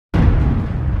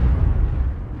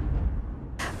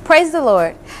Praise the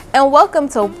Lord, and welcome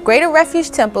to Greater Refuge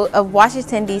Temple of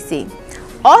Washington, D.C.,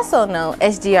 also known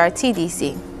as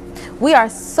GRTDC. We are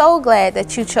so glad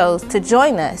that you chose to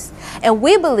join us, and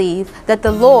we believe that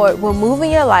the Lord will move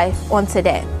in your life on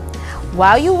today.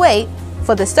 While you wait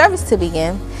for the service to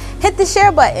begin, hit the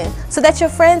share button so that your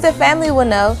friends and family will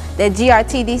know that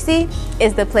GRTDC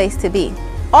is the place to be.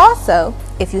 Also,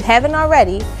 if you haven't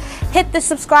already, hit the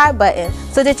subscribe button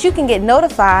so that you can get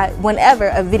notified whenever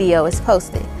a video is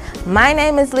posted. My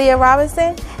name is Leah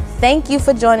Robinson. Thank you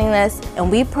for joining us,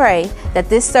 and we pray that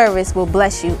this service will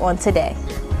bless you on today.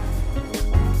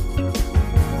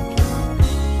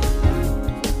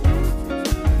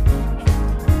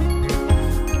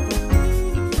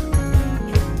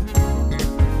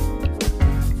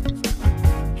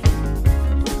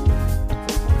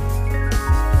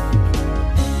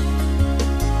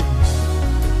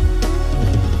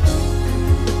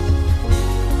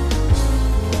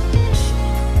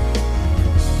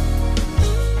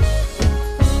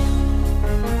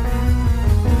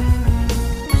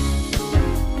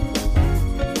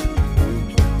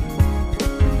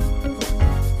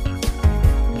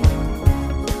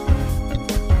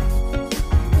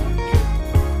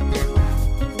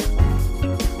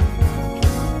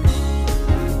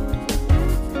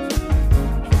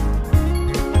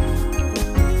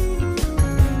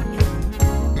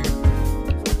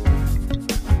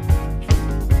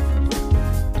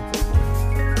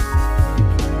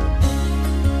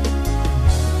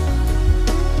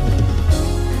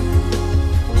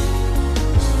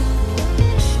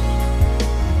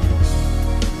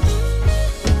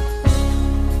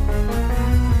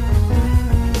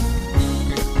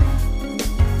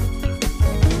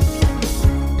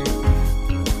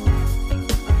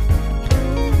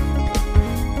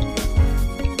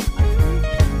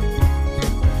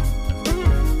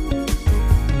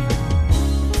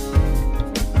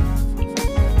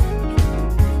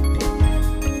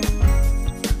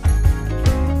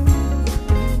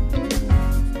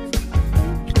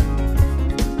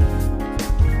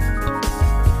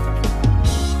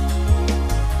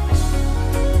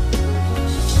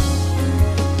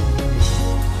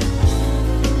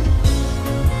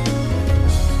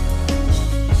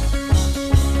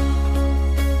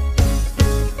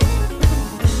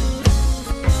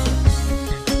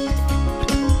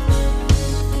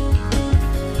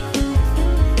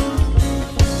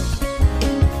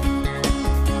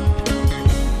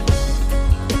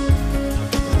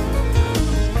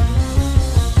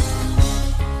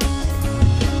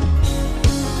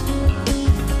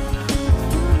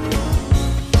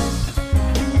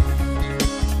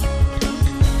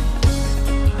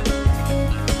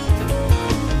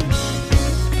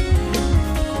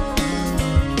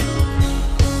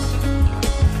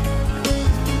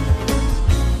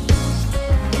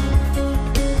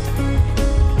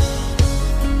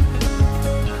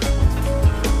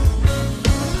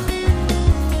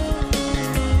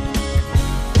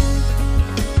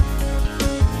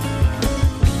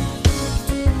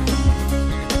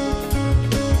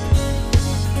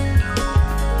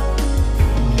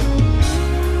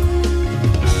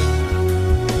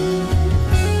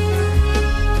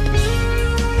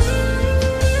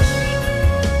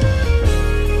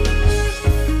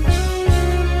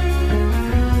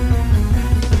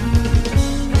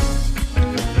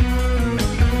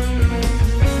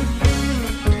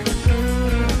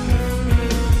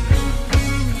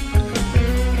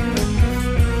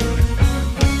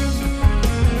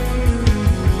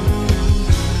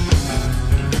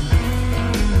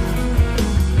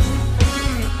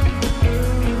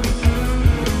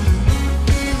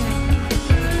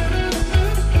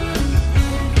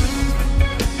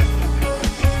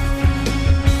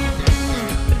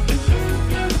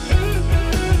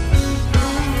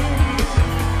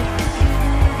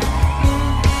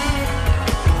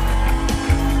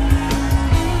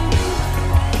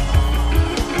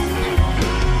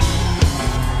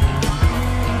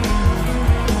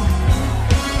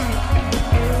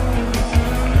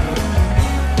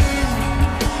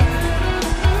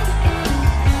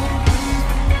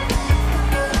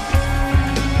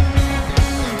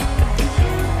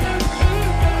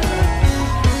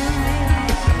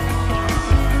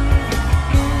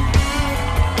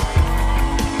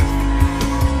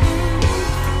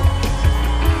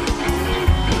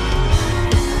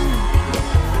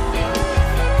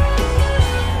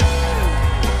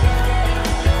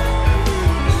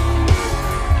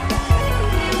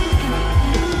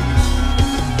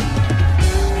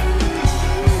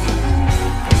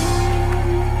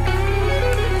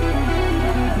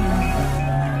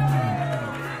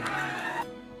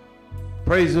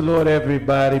 Praise the Lord,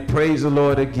 everybody. Praise the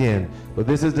Lord again. For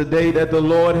this is the day that the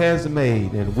Lord has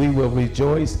made, and we will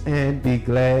rejoice and be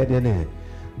glad in it.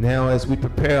 Now, as we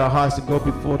prepare our hearts to go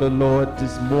before the Lord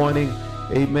this morning,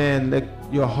 amen, let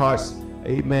your hearts,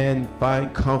 amen,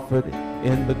 find comfort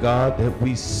in the God that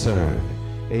we serve.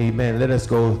 Amen. Let us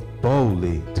go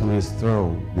boldly to his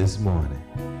throne this morning.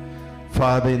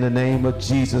 Father, in the name of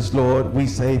Jesus, Lord, we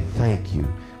say thank you.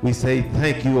 We say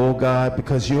thank you, oh God,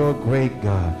 because you're a great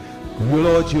God.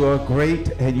 Lord, you are great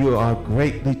and you are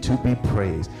greatly to be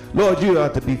praised. Lord, you are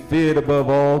to be feared above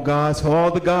all gods, for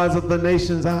all the gods of the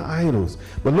nations are idols.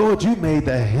 But Lord, you made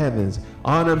the heavens.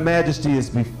 Honor, majesty is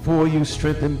before you.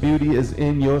 Strength and beauty is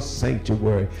in your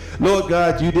sanctuary. Lord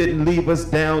God, you didn't leave us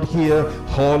down here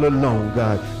all alone,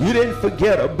 God. You didn't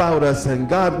forget about us. And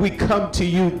God, we come to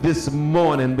you this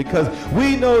morning because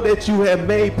we know that you have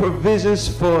made provisions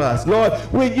for us. Lord,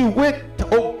 when you went,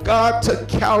 oh God, to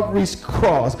Calvary's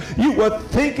cross, you were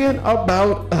thinking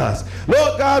about us.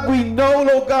 Lord God, we know,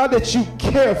 Lord God, that you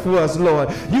care for us, Lord.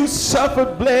 You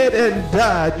suffered, bled, and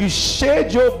died. You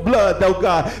shed your blood, oh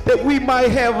God, that we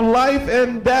might have life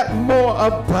and that more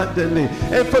abundantly.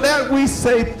 And for that we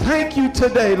say thank you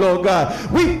today, Lord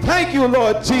God. We thank you,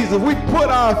 Lord Jesus. We put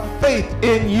our faith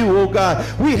in you, oh God.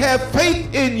 We have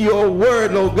faith in your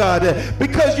word, oh God,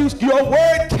 because your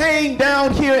word came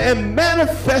down here and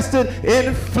manifested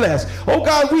in flesh. Oh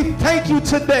God, we thank you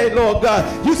today, Lord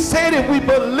God. You said if we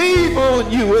believe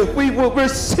on you, if we will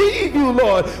receive you,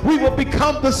 Lord, we will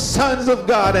become the sons of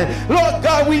God. And Lord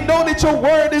God, we know that your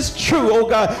word is true, oh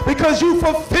God, because you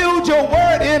fulfilled your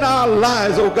word in our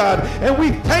lives, oh God. And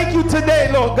we thank you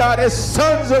today, Lord God, as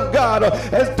sons of God,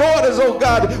 as daughters, oh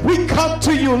God, we come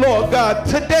to you, Lord God.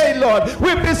 Today, Lord,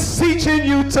 we're beseeching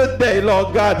you today,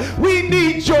 Lord God. We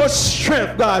need your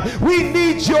strength, God. We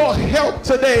need your help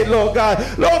today, Lord God.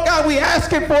 Lord God, we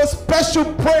asking for a special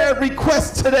prayer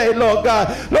request today, Lord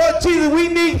God. Lord Jesus, we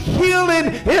need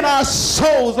healing in our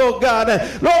souls, oh God.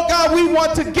 Lord God, we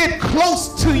want to get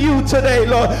close to you today,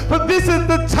 Lord. But this is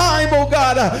the time, oh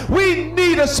God. We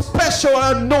need a special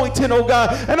anointing, oh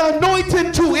God. An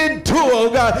anointing to endure,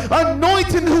 oh God.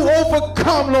 Anointing to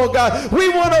overcome, Lord God. We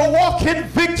want to walk in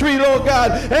victory, Lord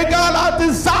God. And God, our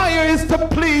desire is to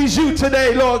please you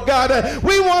today, Lord God.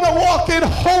 We want to walk in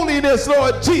holiness,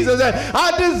 Lord Jesus.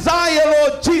 Our desire,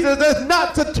 Lord Jesus, is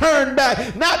not to turn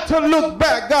back, not to look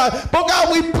back, God. But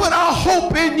God, we put our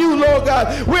hope in you, Lord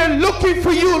God. We're looking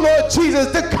for you, Lord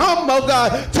Jesus, to come, oh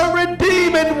God, to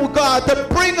redeem and, God, to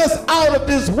bring us out of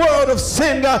this world of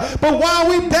sin, God. But while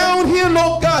we're down here,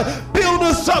 Lord God, build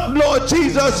us up, Lord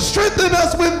Jesus. Strengthen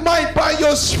us with might by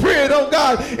your spirit, oh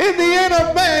God, in the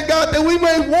inner man, God, that we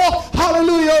may walk,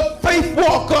 hallelujah, faith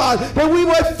walk, God, that we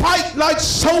may fight like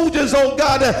soldiers, oh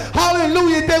God,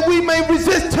 hallelujah, that we may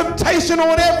resist temptation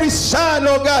on every side,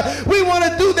 Lord God. We want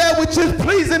to do that which is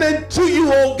pleasing unto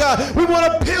you, oh God. We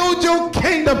want to build your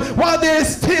kingdom while there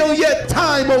is still yet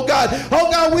time, oh God. Oh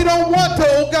God, we don't want to,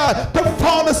 oh God, to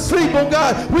fall asleep, oh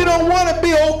God. We don't want to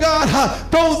be, oh God,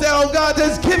 those that, oh God,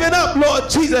 that's given up, Lord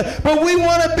Jesus. But we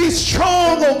want to be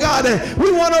strong, oh God. And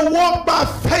we want to walk by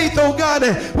faith, oh God.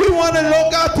 And we want to,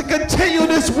 oh God, to continue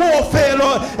this warfare,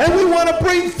 Lord. And we want to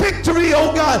bring victory,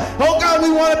 oh God. Oh God,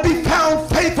 we want to be found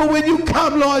faithful when you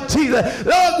come, Lord Jesus.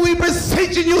 Lord, we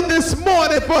beseeching you this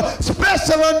morning for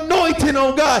special anointing,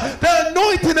 oh God. The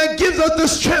anointing that gives us the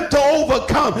strength to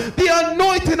overcome. The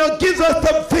anointing that gives us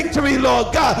the victory,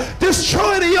 Lord God.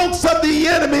 Destroy the yokes of the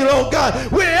enemy, Lord God.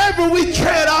 Wherever we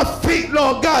tread our feet,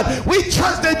 Lord God, we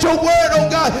trust that your word, oh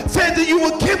God, says that you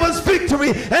will give us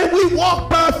victory, and we walk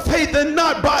by faith and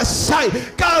not by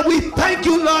sight. God, we thank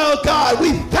you, Lord God.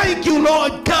 We thank you,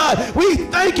 Lord God. We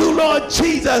thank you, Lord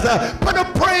Jesus. Put a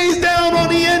praise down on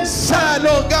the inside,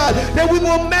 Lord God, that we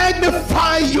will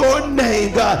magnify your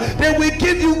name, God, that we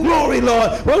give you glory,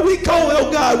 Lord, where we go,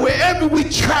 oh God, wherever we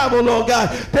travel, Lord God,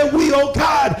 that we, oh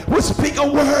God, will speak a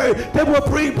word that will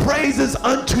bring praises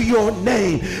unto your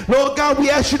name. Lord God, we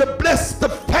ask you to bless the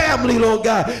family, Lord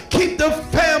God. Keep the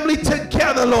family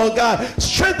together, Lord God.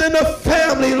 Strengthen the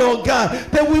family, Lord God,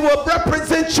 that we will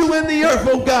represent you in the earth,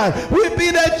 oh God. We'll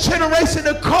be that generation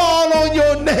to call on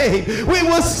your name. We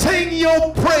will sing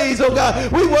your praise, oh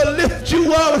God. We will lift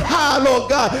you up high, Lord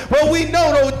God. Well, we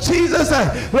know, Lord Jesus,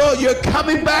 Lord, you're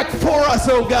coming back for us,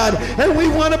 oh God. And we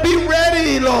want to be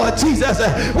ready, Lord Jesus.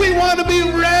 We want to be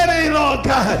ready, Lord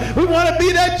God. We want to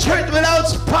be that church without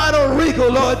spot or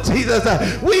wrinkle, Lord Jesus.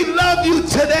 We love you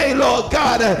today, Lord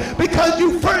God, because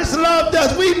you first loved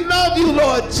us. We love you,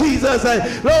 Lord Jesus.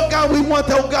 Lord God, we want,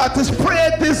 oh God, to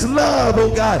spread this love,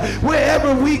 oh God,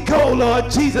 wherever we go, Lord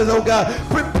Jesus, oh God.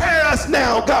 Prepare us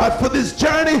now, God, for this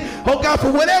journey. Oh God,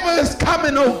 for whatever is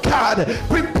coming, oh God.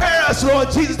 Prepare us,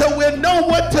 Lord Jesus, that we'll know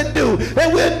what to do,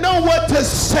 and we'll know what to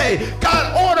say.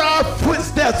 God, order our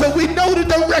footsteps so we know the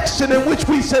direction in which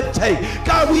we should take.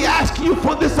 God, we ask you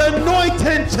for this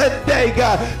anointing today,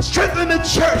 God. Strengthen the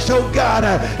church, oh God,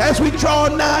 as we draw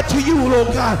nigh to you,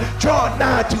 Lord God. Draw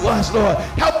nigh to us, Lord.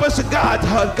 Help us,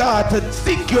 God, to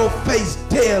seek your face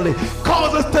daily.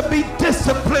 Cause us to be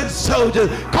disciplined soldiers.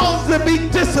 Cause us to be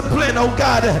disciplined, oh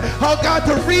God. Oh God,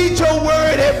 to read your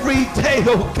word every day,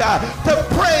 oh God. To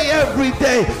pray every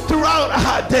day throughout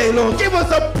our day, Lord. Give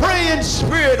us a praying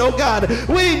spirit, oh God.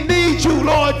 We need you,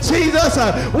 Lord Jesus.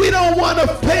 We don't want to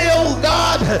fail,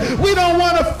 God. We don't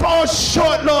want to fall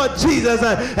short, Lord Jesus.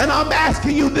 And I'm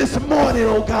asking you this morning,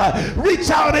 oh God, reach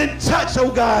out and touch,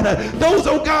 oh God, those,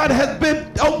 oh God, has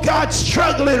been, oh God,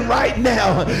 struggling right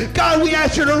now. God, we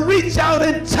ask you to reach out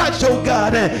and touch, oh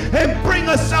God, and bring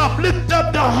us up. Lift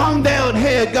up the hung down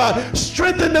head, God.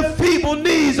 Strengthen the feeble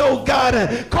knees, oh God.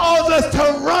 Cause us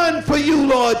to run for you,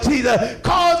 Lord Jesus.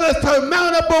 Cause us to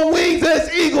mount up on wings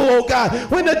as eagle, oh God.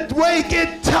 When the way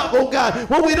get tough, oh God,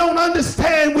 when we don't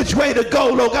understand which way to go,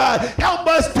 Lord God, help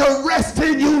us to rest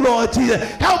in you, Lord Jesus.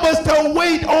 Help us to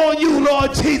wait on you,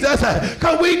 Lord Jesus,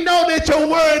 because we know that your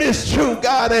word is true,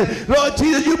 God. And Lord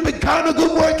Jesus, you've begun a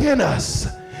good work in us.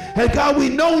 And God, we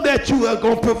know that you are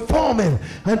going to perform it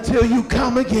until you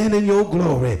come again in your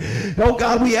glory. Oh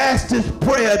God, we ask this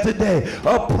prayer today,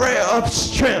 a prayer of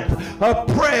strength, a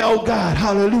prayer, oh God,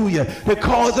 hallelujah, that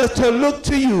calls us to look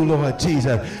to you, Lord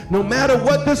Jesus. No matter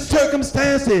what the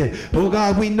circumstance is, oh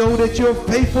God, we know that you're a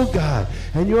faithful God,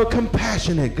 and you're a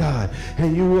compassionate God,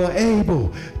 and you are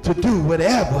able to do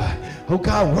whatever. Oh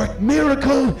God, work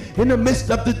miracle in the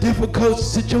midst of the difficult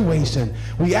situation.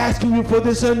 We asking you for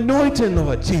this anointing,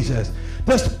 Lord Jesus,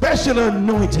 the special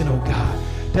anointing, oh God,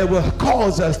 that will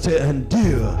cause us to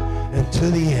endure until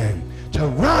the end, to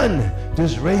run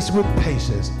this race with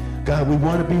patience. God, we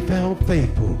want to be found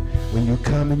faithful when you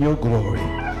come in your glory.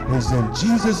 It's in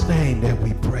Jesus' name that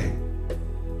we pray.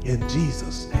 In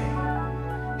Jesus' name,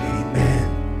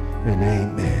 amen and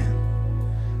amen.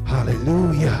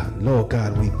 Hallelujah. Lord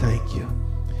God, we thank you.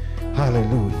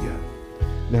 Hallelujah.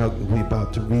 Now we're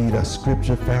about to read a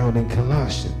scripture found in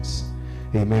Colossians.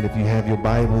 Amen. If you have your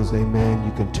Bibles, amen,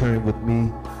 you can turn with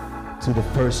me to the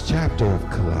first chapter of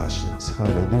Colossians.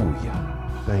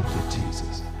 Hallelujah. Thank you,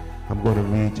 Jesus. I'm going to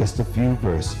read just a few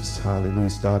verses. Hallelujah.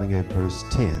 Starting at verse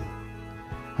 10.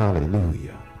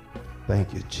 Hallelujah.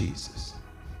 Thank you, Jesus.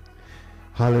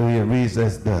 Hallelujah. It reads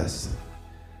as thus: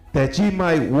 that ye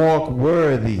might walk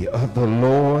worthy of the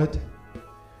Lord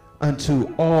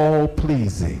unto all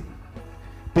pleasing,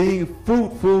 being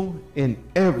fruitful in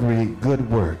every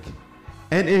good work,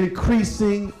 and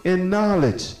increasing in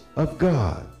knowledge of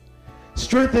God,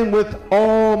 strengthened with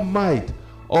all might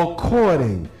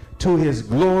according to his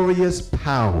glorious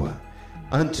power,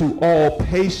 unto all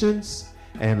patience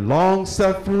and long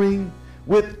suffering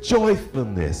with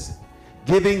joyfulness,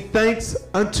 giving thanks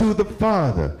unto the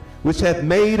Father, which hath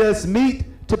made us meet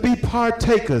to be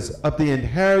partakers of the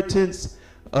inheritance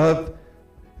of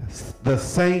the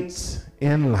saints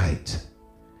in light,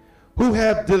 who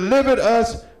have delivered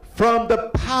us from the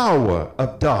power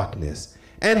of darkness,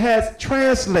 and has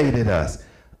translated us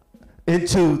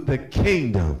into the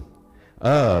kingdom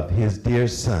of his dear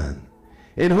Son,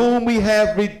 in whom we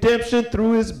have redemption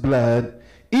through his blood,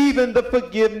 even the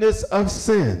forgiveness of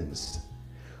sins,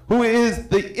 who is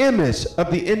the image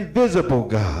of the invisible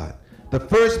God, the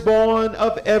firstborn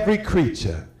of every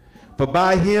creature. For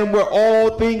by him were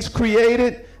all things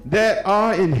created, that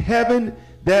are in heaven,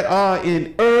 that are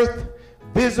in earth,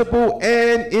 visible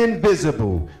and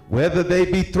invisible, whether they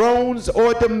be thrones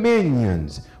or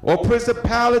dominions, or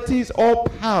principalities or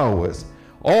powers.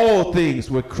 All things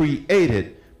were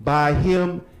created by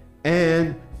him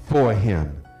and for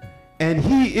him. And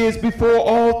he is before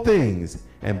all things,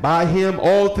 and by him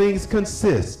all things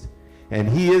consist. And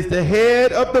he is the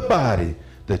head of the body,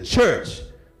 the church,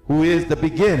 who is the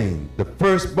beginning, the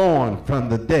firstborn from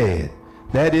the dead,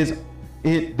 that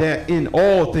in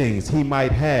all things he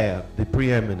might have the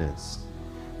preeminence.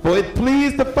 For it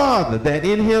pleased the Father that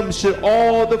in him should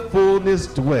all the fullness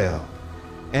dwell,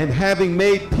 and having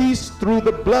made peace through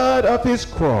the blood of his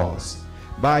cross,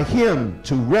 by him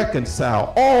to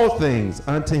reconcile all things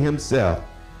unto himself.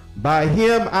 By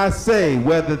him I say,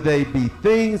 whether they be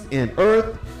things in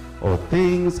earth or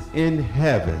things in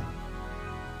heaven.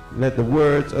 Let the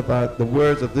words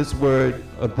of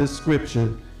this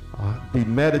scripture be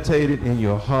meditated in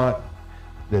your heart,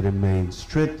 that it may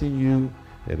strengthen you,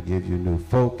 that it give you new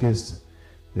focus,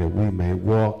 that we may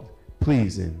walk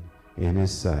pleasing in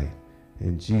his sight.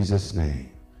 In Jesus'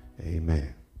 name,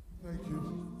 Amen. Thank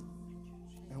you.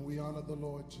 And we honor the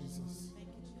Lord Jesus.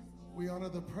 We honor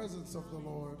the presence of the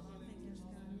Lord.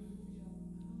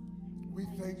 We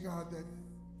thank God that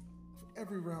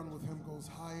every round with him goes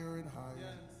higher and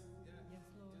higher.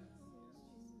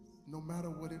 No matter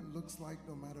what it looks like,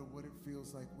 no matter what it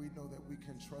feels like, we know that we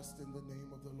can trust in the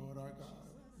name of the Lord our God.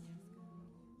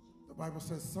 The Bible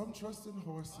says some trust in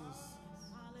horses,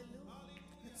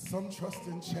 some trust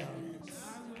in chariots,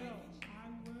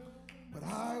 but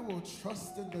I will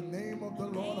trust in the name of the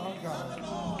Lord our God.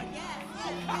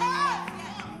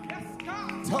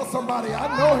 Tell somebody,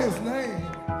 I know his name.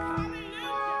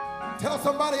 Tell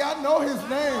somebody, I know his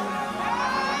name.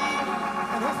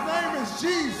 And his name is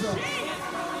Jesus.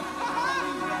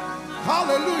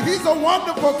 Hallelujah. He's a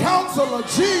wonderful counselor,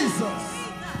 Jesus.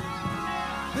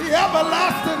 The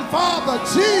everlasting Father,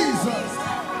 Jesus.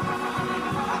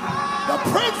 The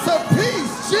Prince of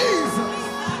Peace, Jesus.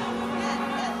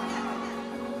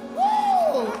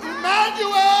 Woo!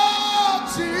 Emmanuel,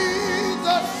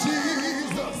 Jesus,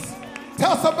 Jesus.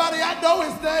 Tell somebody, I know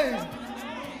his name.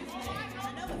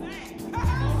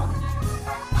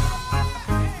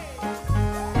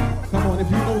 Come on, if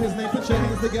you know his name, put your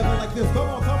hands together like this. Come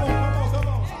on, come on, come on, come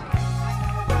on.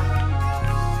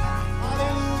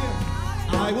 Hallelujah.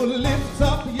 I will lift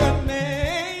up your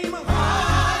name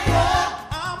higher.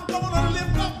 I'm gonna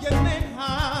lift up your name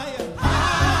higher.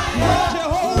 Higher.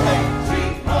 Jehovah,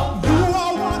 you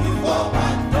are wonderful.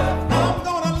 I'm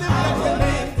gonna lift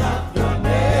up your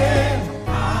name.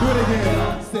 Do it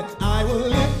again. Say, I will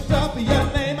lift up your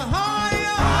name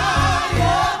higher.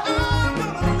 I'm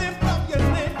gonna lift up your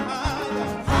name higher.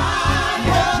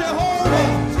 Jehovah,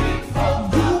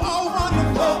 you are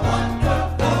wonderful.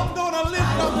 I'm gonna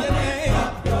lift up your name.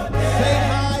 Say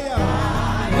higher.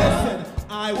 Listen,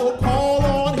 I will call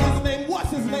on his name.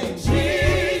 What's his name?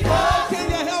 Jesus. Can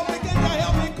you help me? Can you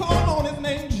help me call on his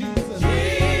name? Jesus.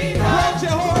 Jesus.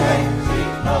 Jehovah,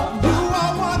 you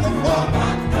are wonderful.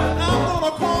 I'm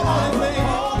gonna call on his name.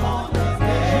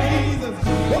 Jesus.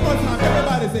 One more time,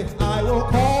 everybody say, I will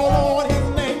call on his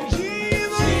name.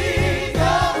 Jesus.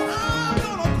 I'm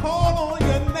gonna call on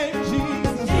your name,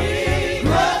 Jesus.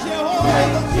 Jehovah,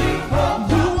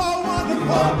 you are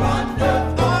wonderful.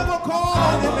 I will call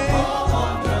on your name.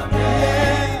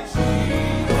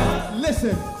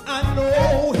 Listen, I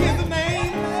know his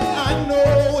name. I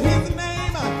know his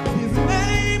name. His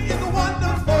name is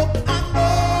wonderful. I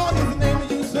know his name.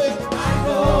 You say, I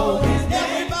know his name.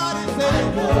 Everybody say, I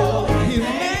know his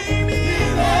name is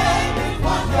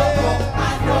wonderful. I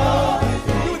know his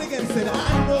name. Do it again. Say, I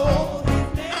know his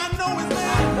name. I know his name.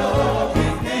 I know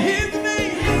his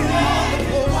name is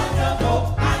wonderful.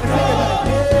 I know.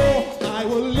 I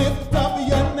will lift up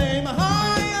your name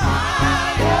higher.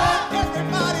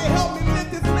 Everybody help me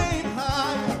lift his name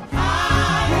higher.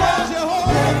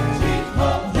 Jehovah,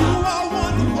 you are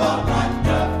wonderful.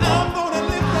 I'm gonna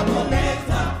lift up your name.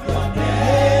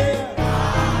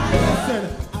 Listen,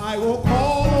 I will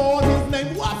call on his name.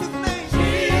 What's his name?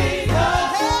 Jesus.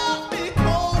 Help me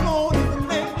call on his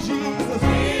name, Jesus.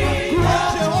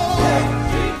 Jehovah,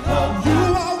 you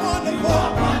are wonderful.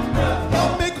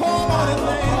 Help me call on his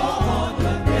name.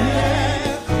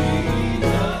 Yes.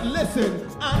 Listen,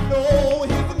 I know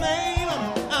his name.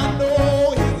 I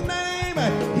know his name.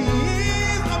 He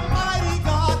is a mighty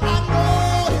God. I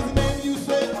know his name. You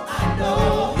say, I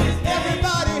know his name.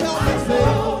 Everybody help me say,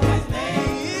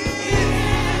 he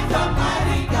is a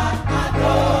mighty God. I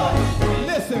know his name.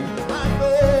 Listen, I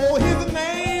know his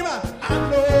name. I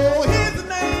know his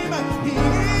name. He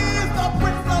is the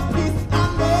Prince of Peace. I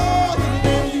know his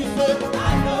name. You say, I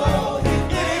know his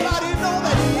name. Anybody know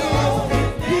that he is?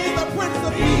 He's the Prince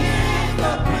of Peace.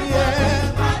 Yeah.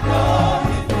 I know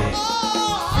his name.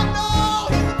 Oh, I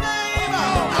know his name.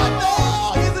 I know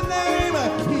his name.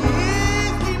 He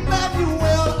is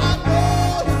Emmanuel. I know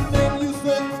his name. You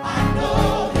say, I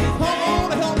know his name. Come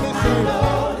on, help me say,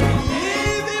 he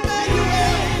is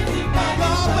Emmanuel.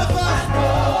 God with us.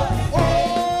 Oh,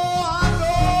 I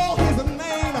know his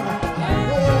name. I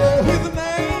know his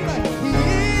name. He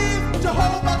is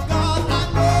Jehovah God. I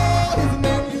know his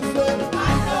name. You say, I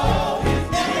know his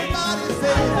name. Everybody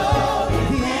say,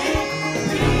 he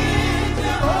is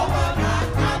Jehovah God.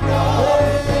 I know.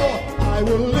 I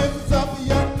will lift up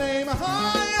your name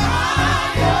higher.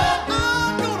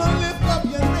 I'm gonna lift up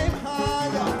your name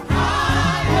higher.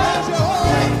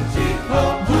 Jehovah,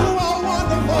 you are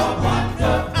wonderful.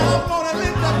 I'm gonna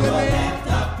lift up your name.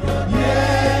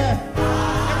 Yeah.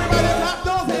 Everybody clap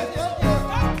those hands.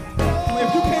 If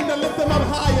you came to lift them up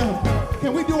higher,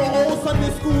 can we do an old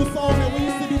Sunday school song that we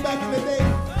used to do back in the day?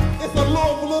 It's a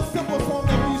little simple song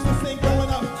that we used to sing growing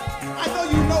up. I know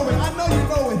you know it. I know you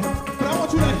know it.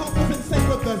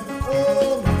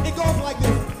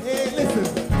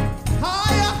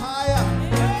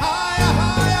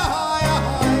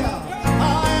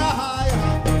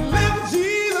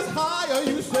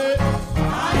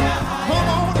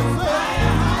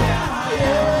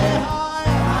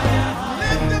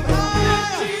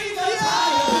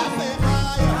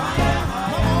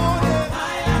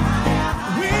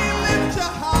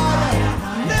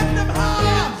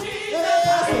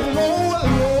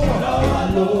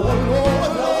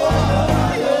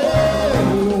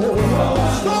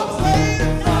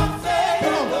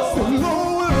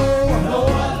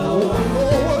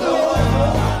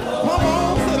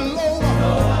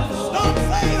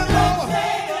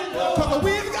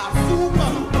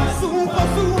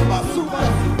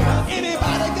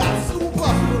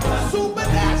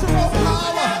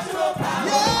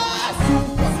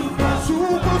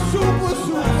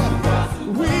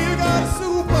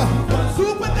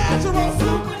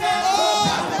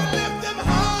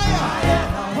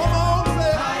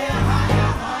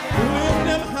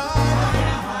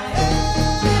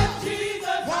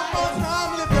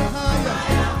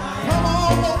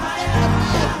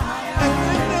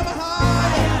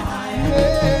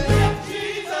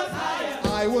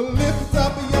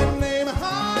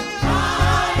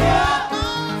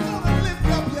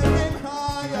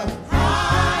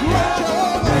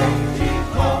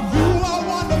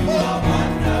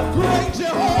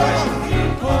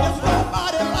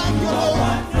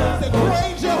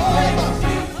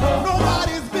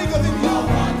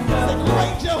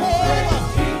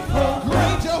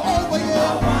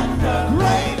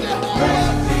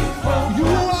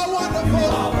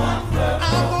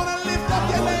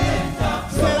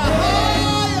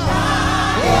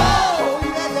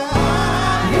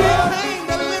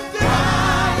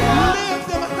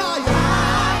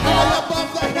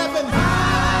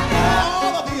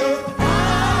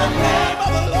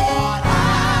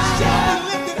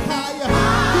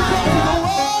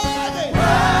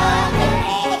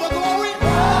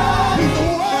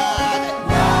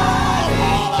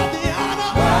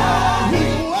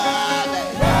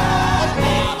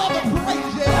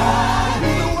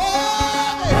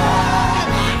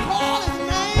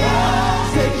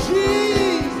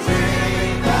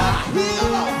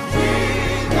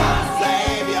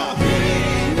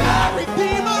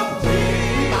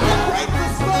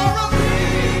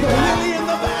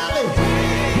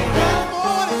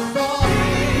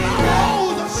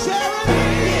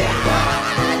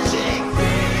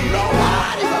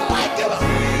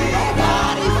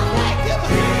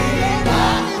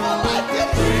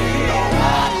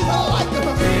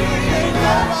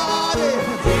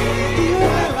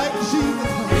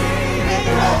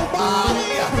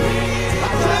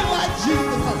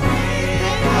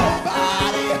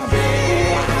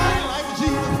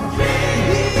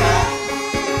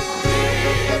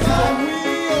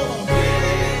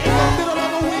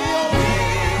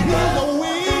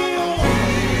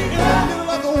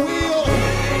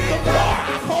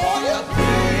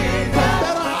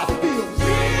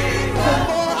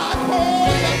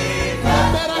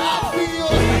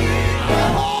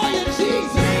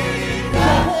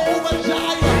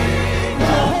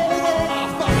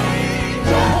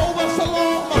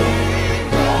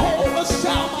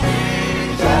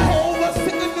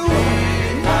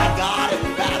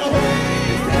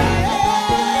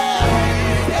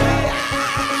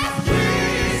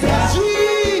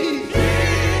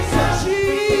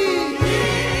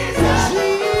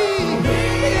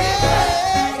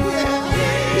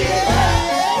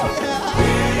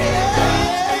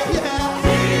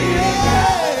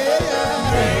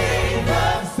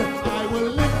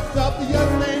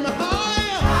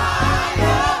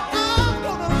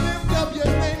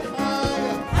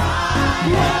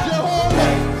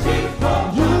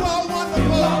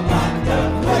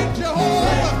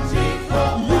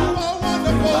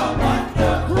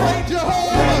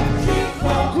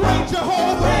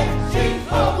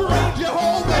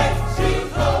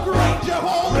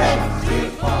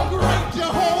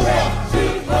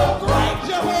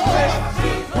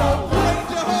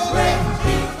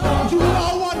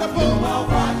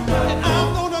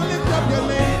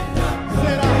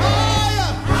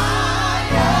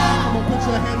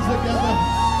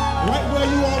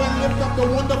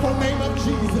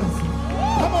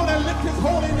 exalt his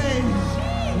holy name.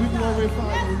 We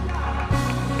glorify you.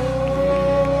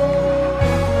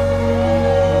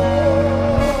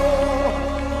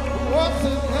 What's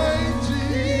his name?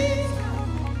 Jesus.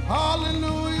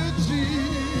 Hallelujah,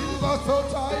 Jesus. I'm so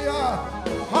tired.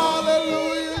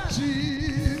 Hallelujah,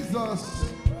 Jesus.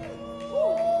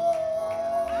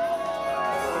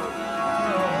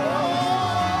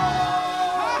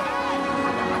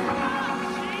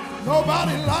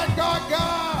 Nobody like our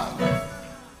God.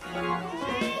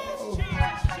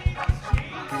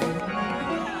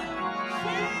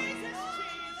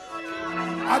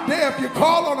 I dare if you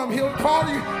call on him, he'll call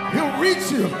you, he'll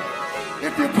reach you.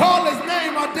 If you call his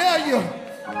name, I dare you.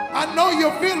 I know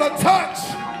you'll feel a touch.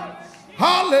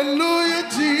 Hallelujah,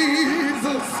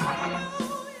 Jesus.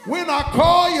 When I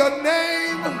call your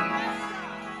name,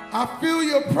 I feel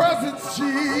your presence,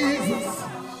 Jesus.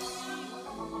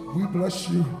 We bless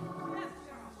you.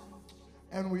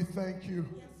 And we thank you.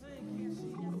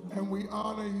 And we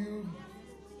honor you.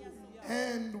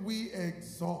 And we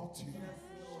exalt you.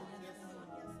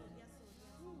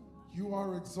 You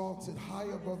are exalted high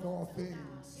above all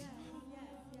things.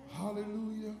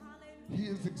 Hallelujah. He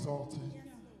is exalted.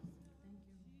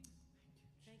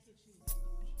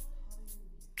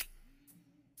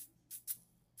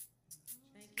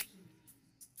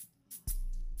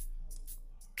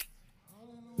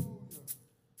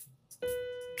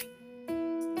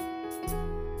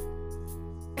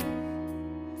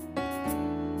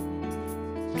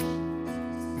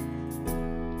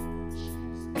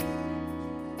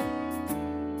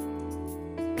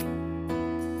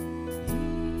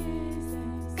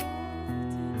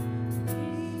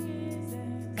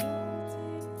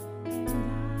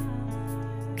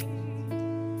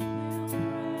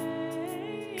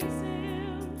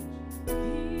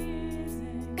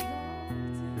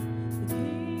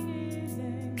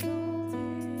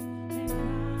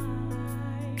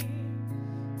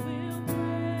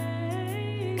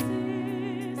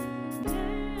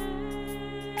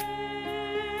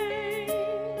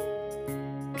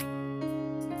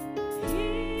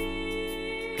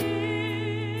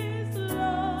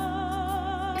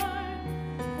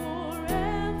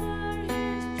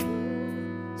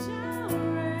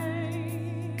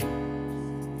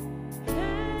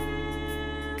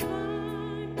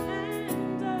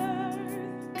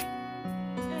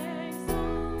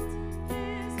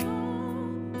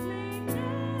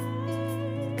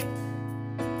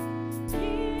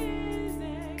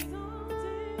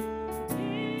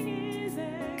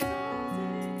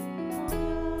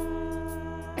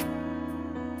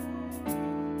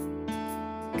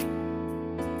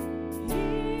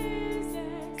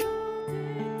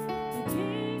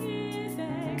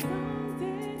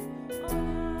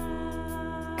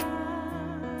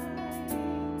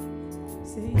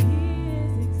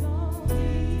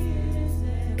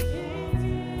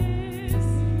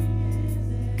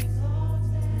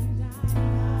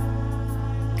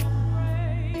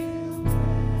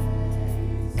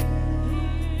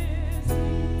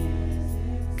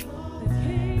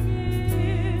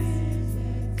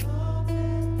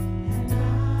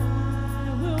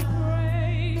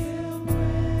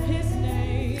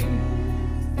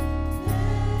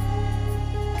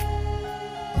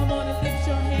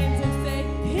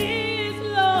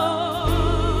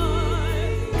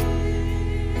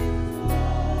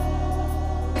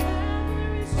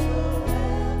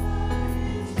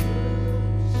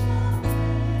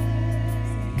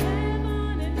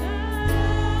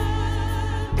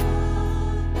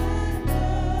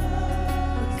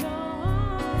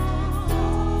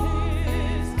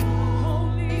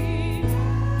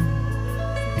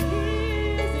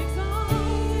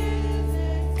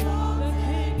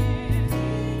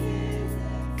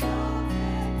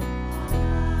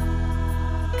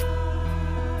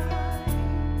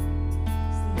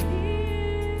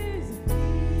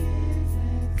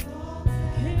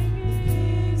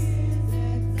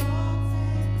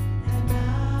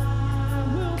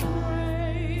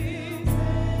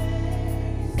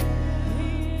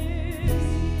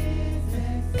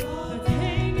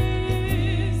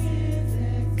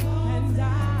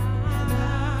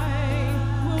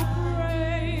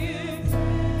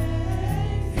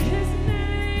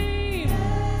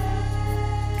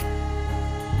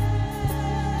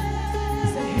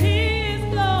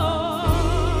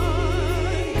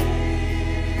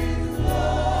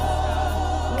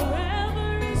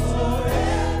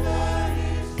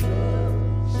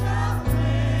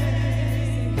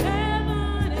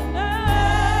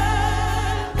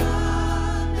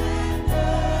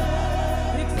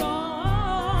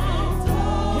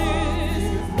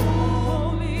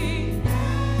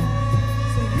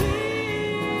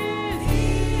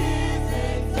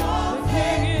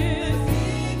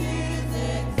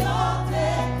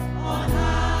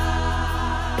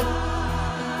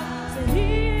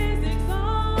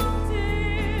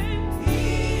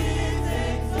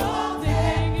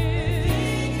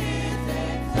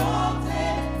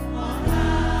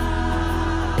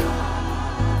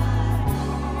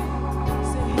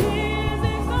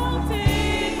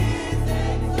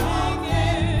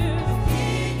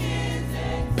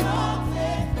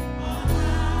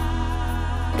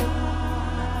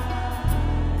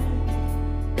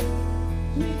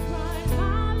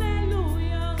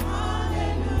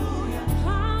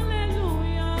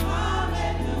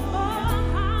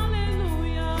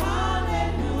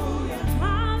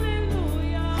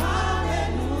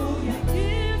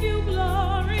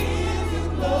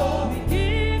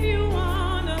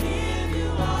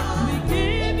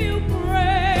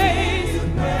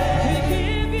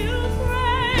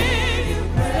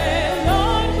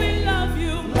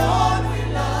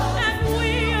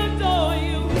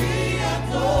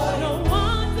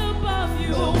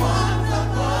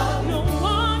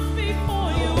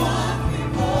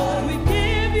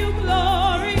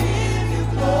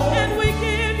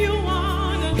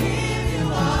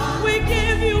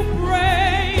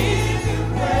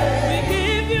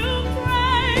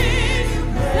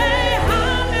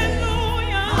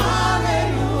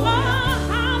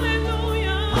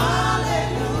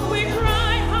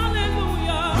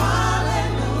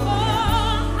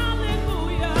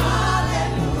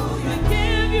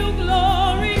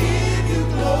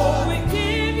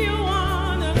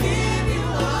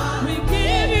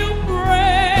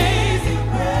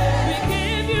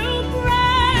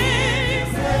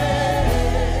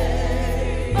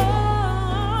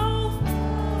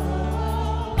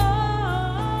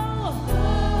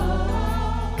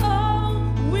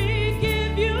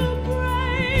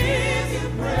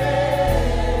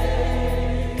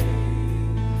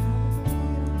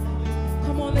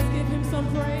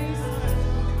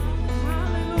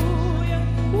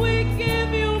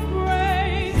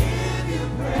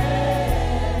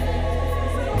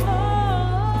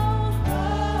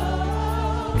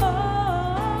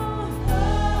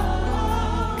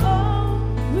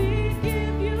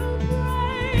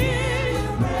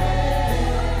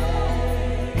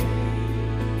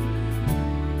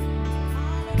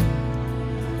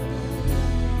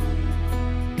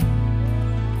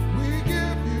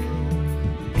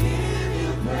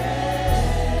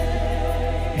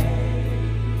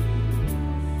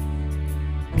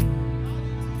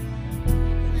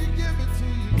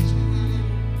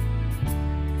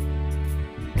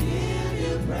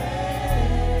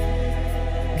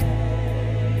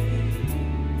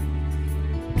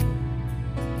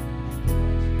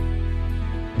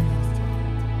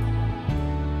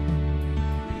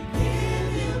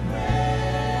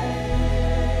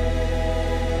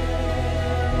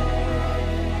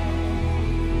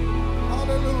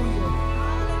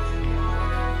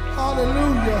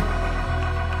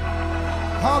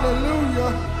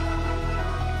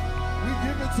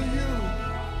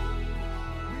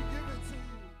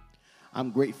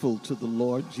 I'm grateful to the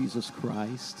Lord Jesus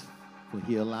Christ for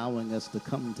He allowing us to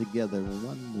come together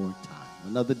one more time.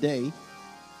 Another day,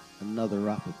 another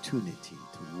opportunity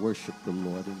to worship the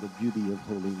Lord in the beauty of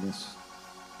holiness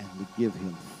and to give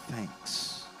Him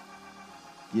thanks.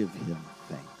 Give Him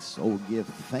thanks. Oh, give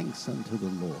thanks unto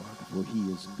the Lord, for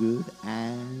He is good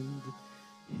and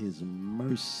His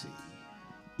mercy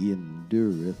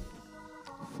endureth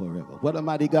forever. What a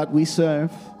mighty God we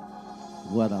serve.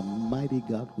 What a mighty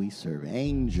God we serve.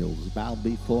 Angels bow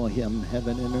before Him.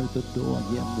 Heaven and earth adore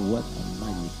Him. What a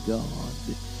mighty God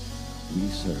we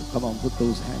serve. Come on, put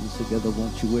those hands together,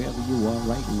 won't you, wherever you are,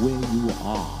 right where you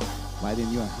are, right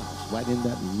in your house, right in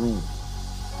that room.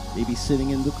 Maybe sitting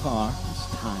in the car. It's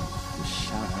time to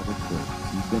shout out a praise.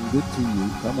 He's been good to you.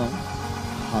 Come on.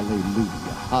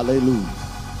 Hallelujah. Hallelujah.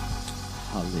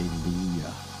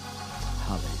 Hallelujah.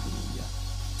 Hallelujah.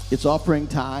 It's offering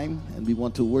time, and we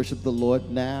want to worship the Lord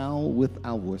now with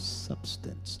our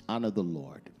substance. Honor the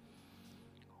Lord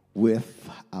with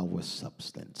our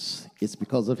substance. It's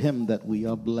because of Him that we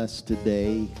are blessed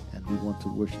today, and we want to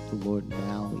worship the Lord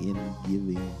now in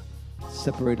giving.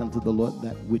 Separate unto the Lord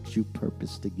that which you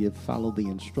purpose to give. Follow the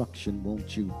instruction,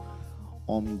 won't you,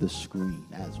 on the screen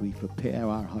as we prepare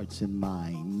our hearts and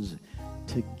minds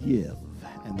to give.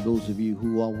 And those of you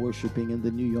who are worshiping in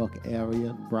the New York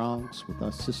area, Bronx, with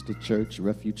our sister church,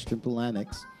 Refuge Temple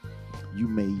Annex, you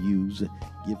may use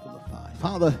Givelify.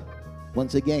 Father,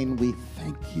 once again, we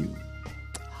thank you,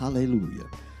 hallelujah,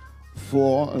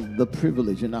 for the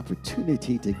privilege and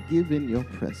opportunity to give in your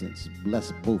presence.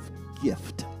 Bless both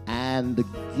gift and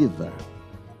giver.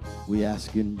 We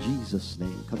ask in Jesus'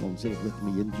 name. Come on, say it with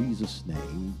me. In Jesus'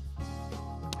 name,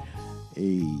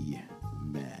 amen.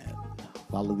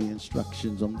 Follow the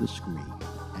instructions on the screen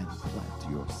and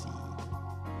plant your seed.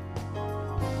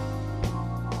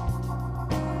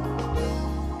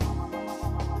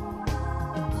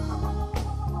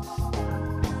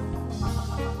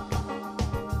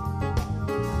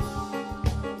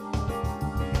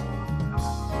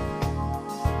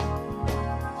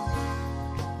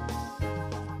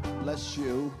 Bless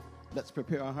you. Let's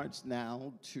prepare our hearts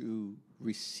now to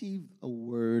receive a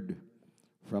word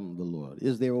from the Lord.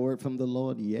 Is there a word from the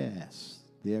Lord? Yes,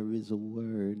 there is a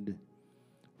word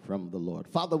from the Lord.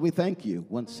 Father, we thank you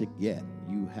once again.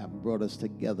 You have brought us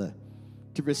together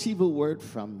to receive a word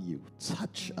from you.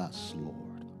 Touch us,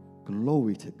 Lord.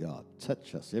 Glory to God.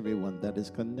 Touch us, everyone that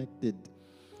is connected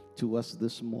to us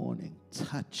this morning.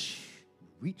 Touch.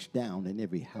 Reach down in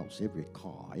every house, every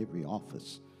car, every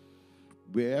office,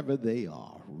 wherever they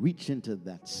are. Reach into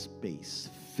that space.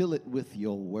 Fill it with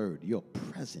your word, your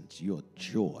presence, your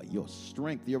joy, your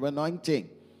strength, your anointing.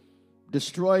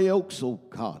 Destroy yokes, oh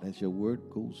God, as your word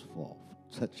goes forth.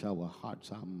 Touch our hearts,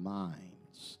 our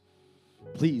minds.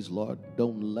 Please, Lord,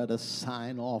 don't let us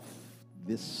sign off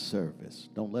this service.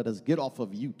 Don't let us get off of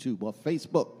YouTube or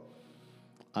Facebook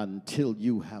until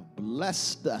you have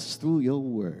blessed us through your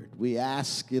word. We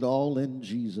ask it all in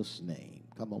Jesus' name.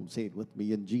 Come on, say it with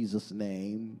me. In Jesus'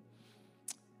 name,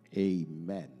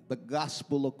 amen. The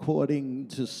Gospel according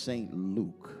to St.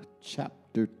 Luke,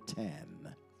 chapter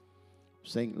 10.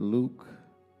 St. Luke,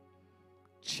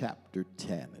 chapter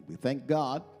 10. And we thank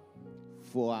God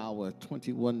for our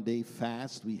 21-day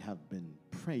fast. We have been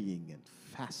praying and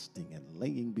fasting and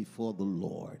laying before the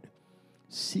Lord,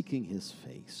 seeking His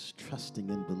face, trusting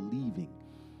and believing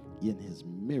in His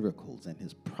miracles and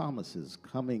His promises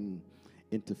coming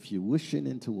into fruition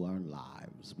into our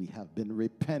lives. We have been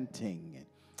repenting,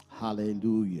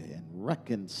 hallelujah, and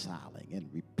reconciling and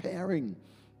repairing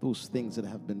those things that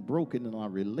have been broken in our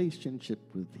relationship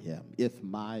with Him. If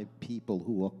my people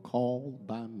who are called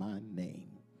by my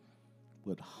name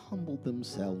would humble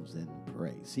themselves and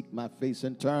pray, seek my face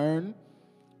and turn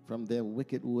from their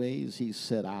wicked ways, He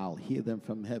said, I'll hear them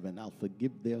from heaven. I'll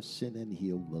forgive their sin and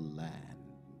heal the land.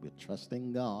 We're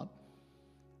trusting God,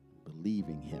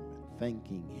 believing Him, and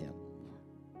thanking Him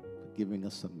for giving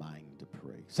us a mind to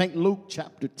pray. St. Luke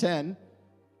chapter 10,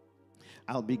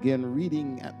 I'll begin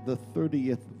reading at the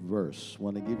 30th verse.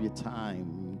 Want to give you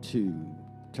time to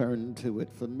turn to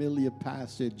it. Familiar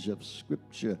passage of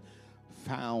Scripture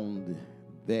found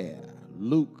there.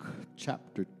 Luke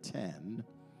chapter 10,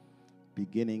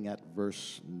 beginning at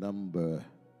verse number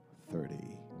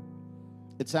 30.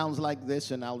 It sounds like this,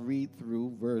 and I'll read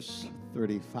through verse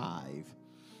 35.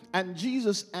 And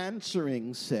Jesus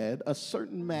answering said, a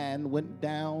certain man went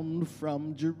down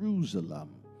from Jerusalem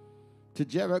to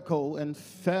Jericho and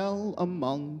fell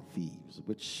among thieves,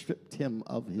 which stripped him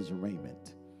of his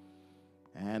raiment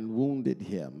and wounded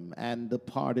him and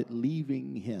departed,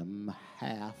 leaving him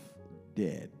half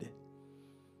dead.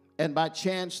 And by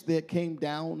chance there came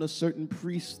down a certain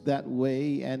priest that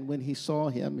way, and when he saw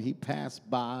him, he passed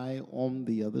by on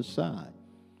the other side.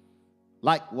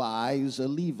 Likewise, a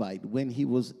Levite, when he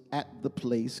was at the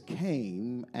place,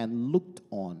 came and looked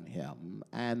on him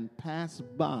and passed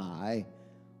by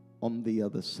on the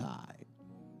other side.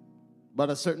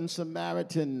 But a certain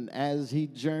Samaritan, as he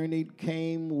journeyed,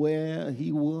 came where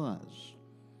he was.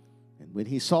 And when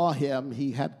he saw him,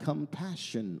 he had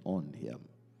compassion on him,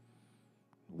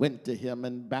 went to him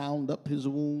and bound up his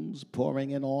wounds, pouring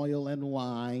in oil and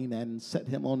wine, and set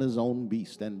him on his own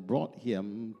beast, and brought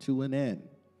him to an inn,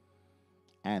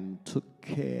 and took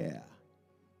care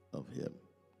of him.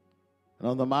 And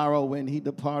on the morrow when he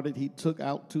departed, he took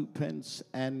out 2 pence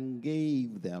and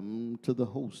gave them to the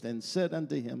host, and said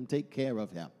unto him, Take care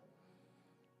of him,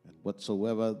 and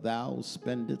whatsoever thou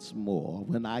spendest more,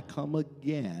 when I come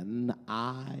again,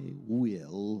 I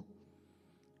will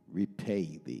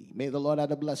repay thee. May the Lord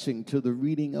add a blessing to the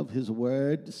reading of his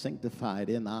word, sanctified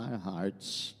in our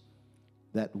hearts,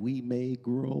 that we may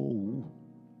grow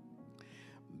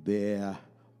thereby.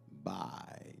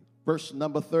 Verse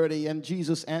number 30, and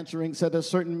Jesus answering said, A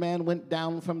certain man went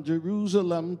down from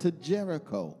Jerusalem to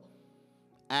Jericho,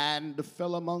 and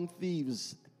fell among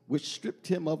thieves, which stripped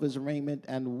him of his raiment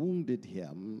and wounded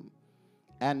him,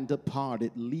 and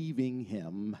departed, leaving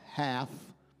him half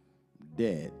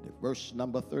dead. Verse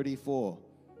number 34,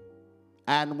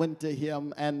 and went to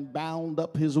him and bound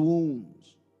up his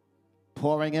wounds,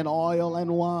 pouring in oil and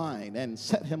wine, and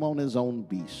set him on his own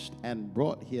beast, and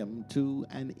brought him to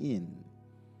an inn,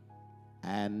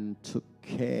 and took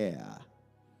care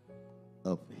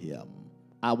of him.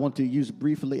 I want to use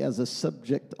briefly as a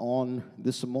subject on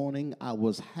this morning, I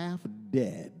was half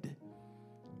dead,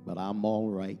 but I'm all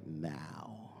right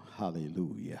now.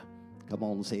 Hallelujah. Come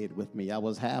on, say it with me. I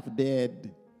was half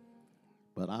dead,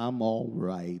 but I'm all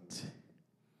right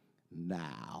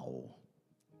now.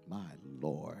 My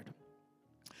Lord.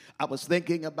 I was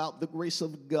thinking about the grace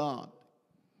of God,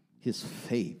 his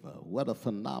favor. What a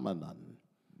phenomenon.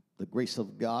 The grace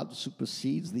of God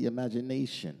supersedes the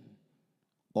imagination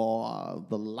or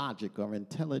the logic or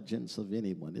intelligence of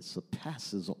anyone. It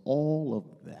surpasses all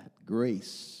of that.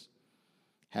 Grace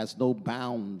has no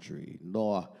boundary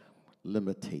nor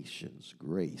limitations.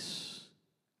 Grace,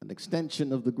 an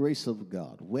extension of the grace of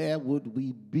God. Where would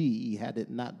we be had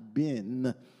it not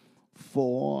been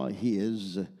for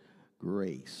his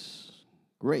grace?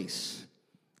 Grace,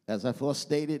 as I first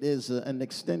stated, is an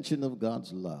extension of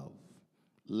God's love.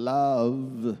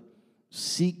 Love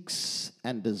seeks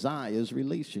and desires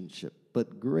relationship,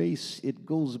 but grace, it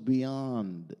goes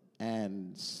beyond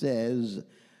and says,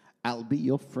 I'll be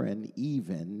your friend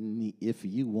even if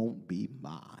you won't be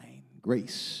mine.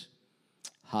 Grace,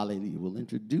 hallelujah, will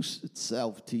introduce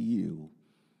itself to you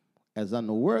as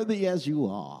unworthy as you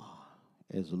are,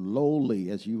 as lowly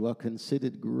as you are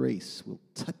considered. Grace will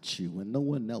touch you when no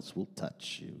one else will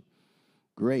touch you.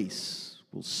 Grace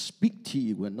will speak to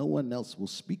you when no one else will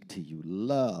speak to you.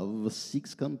 Love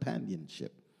seeks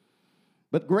companionship,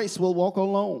 but grace will walk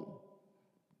alone.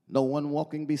 No one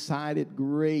walking beside it.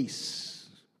 Grace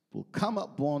will come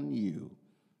upon you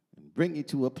and bring you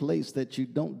to a place that you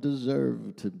don't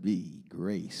deserve to be.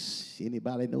 Grace.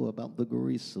 Anybody know about the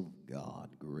grace of God?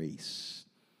 Grace.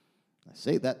 I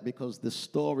say that because this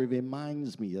story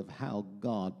reminds me of how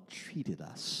God treated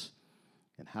us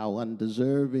and how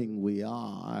undeserving we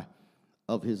are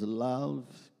of his love,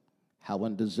 how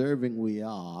undeserving we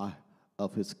are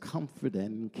of his comfort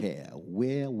and care.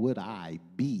 Where would I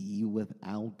be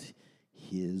without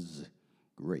his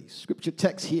grace? Scripture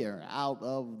text here out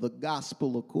of the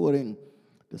gospel according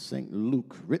to St.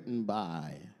 Luke, written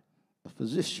by a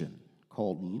physician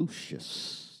called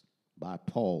Lucius, by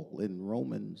Paul in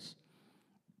Romans.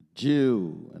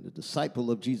 Jew and a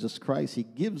disciple of Jesus Christ. He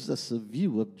gives us a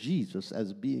view of Jesus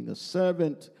as being a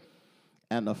servant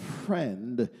and a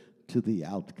friend to the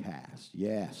outcast.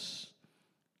 Yes.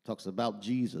 Talks about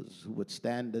Jesus who would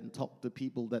stand and talk to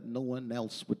people that no one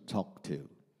else would talk to.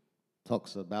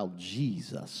 Talks about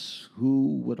Jesus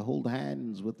who would hold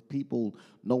hands with people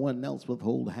no one else would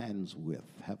hold hands with,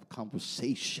 have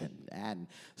conversation and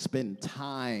spend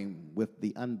time with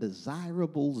the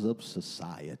undesirables of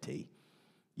society.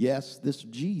 Yes, this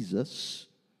Jesus,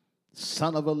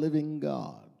 Son of a living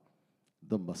God,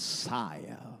 the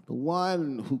Messiah, the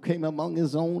one who came among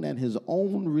his own and his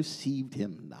own received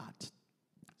him not.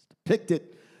 It's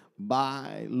depicted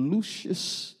by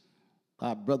Lucius,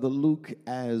 our brother Luke,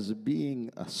 as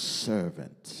being a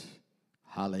servant.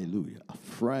 Hallelujah. A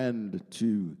friend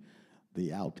to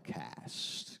the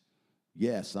outcast.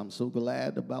 Yes, I'm so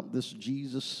glad about this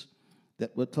Jesus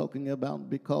that we're talking about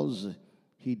because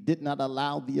He did not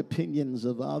allow the opinions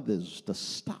of others to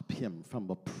stop him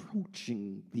from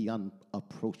approaching the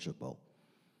unapproachable.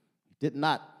 He did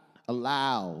not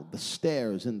allow the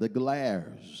stares and the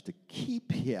glares to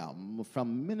keep him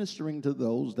from ministering to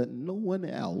those that no one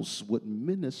else would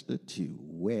minister to.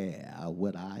 Where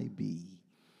would I be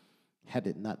had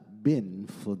it not been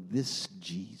for this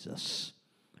Jesus?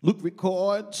 Luke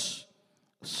records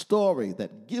a story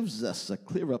that gives us a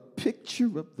clearer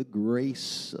picture of the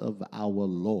grace of our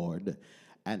Lord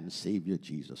and Savior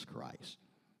Jesus Christ.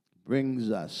 Brings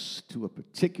us to a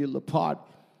particular part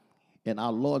in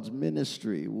our Lord's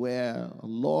ministry where a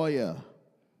lawyer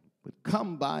would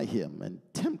come by him and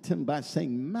tempt him by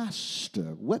saying,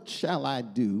 "Master, what shall I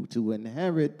do to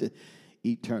inherit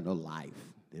eternal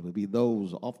life?" There would be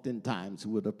those oftentimes who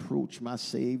would approach my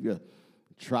Savior,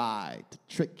 try to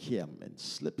trick him and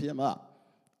slip him up,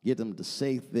 get him to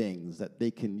say things that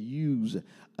they can use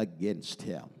against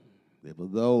him. There were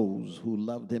those who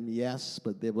loved him, yes,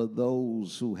 but there were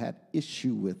those who had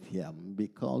issue with him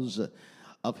because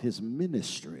of his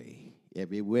ministry.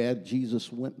 Everywhere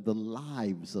Jesus went, the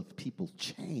lives of people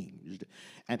changed,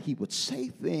 and he would say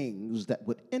things that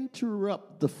would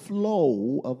interrupt the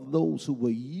flow of those who were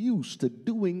used to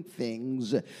doing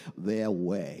things their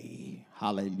way.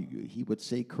 Hallelujah. He would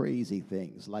say crazy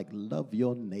things like, "Love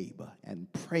your neighbor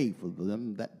and pray for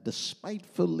them that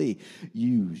despitefully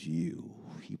use you."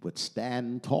 He would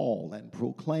stand tall and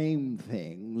proclaim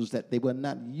things that they were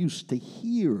not used to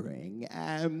hearing,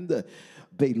 and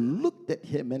they looked at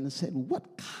him and said,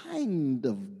 "What kind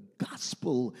of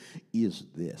gospel is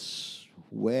this?"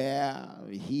 Where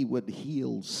he would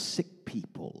heal sick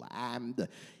people, and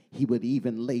he would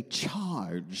even lay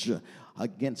charge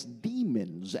against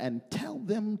demons and tell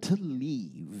them to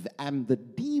leave, and the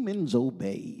demons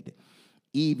obeyed.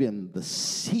 Even the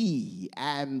sea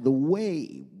and the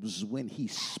waves, when he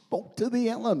spoke to the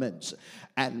elements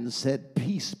and said,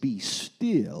 "Peace, be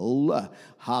still,"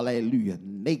 hallelujah,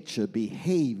 nature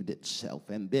behaved itself,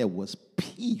 and there was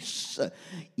peace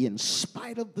in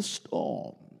spite of the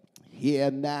storm. Here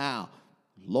now,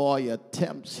 lawyer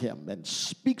tempts him and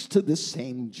speaks to the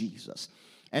same Jesus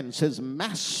and says,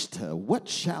 "Master, what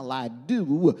shall I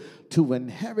do to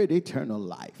inherit eternal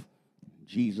life?"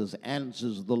 Jesus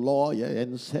answers the lawyer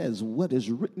and says, "What is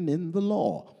written in the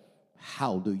law?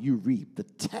 How do you read the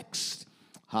text?"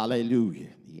 Hallelujah.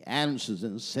 He answers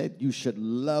and said, "You should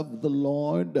love the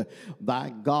Lord thy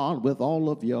God with all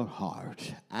of your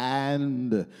heart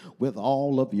and with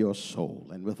all of your soul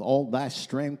and with all thy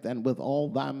strength and with all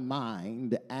thy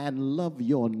mind, and love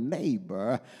your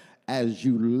neighbor as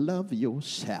you love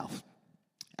yourself."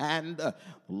 And the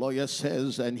lawyer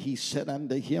says, and he said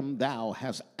unto him, "Thou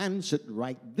hast answered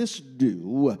right, this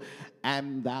do,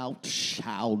 and thou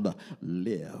shalt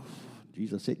live."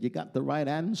 Jesus said, "You got the right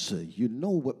answer. You know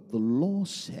what the law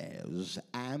says,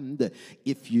 and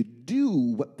if you do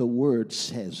what the word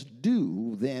says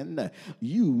do, then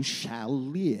you shall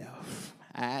live."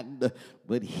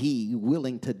 But he,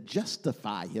 willing to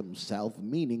justify himself,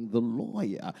 meaning the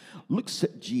lawyer, looks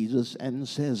at Jesus and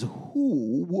says,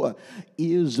 "Who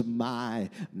is my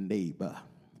neighbor?"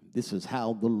 This is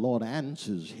how the Lord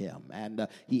answers him. And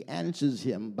he answers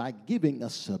him by giving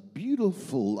us a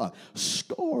beautiful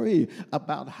story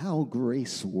about how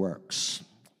grace works.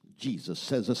 Jesus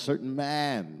says a certain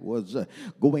man was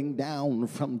going down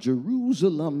from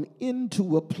Jerusalem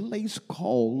into a place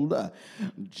called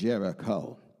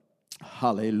Jericho.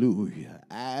 Hallelujah.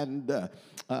 And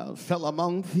fell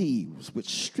among thieves, which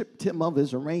stripped him of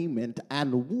his raiment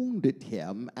and wounded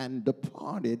him and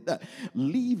departed,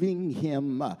 leaving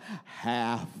him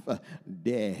half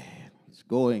dead. He's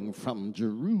going from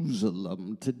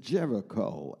Jerusalem to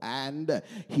Jericho, and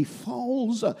he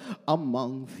falls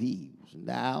among thieves.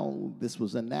 Now, this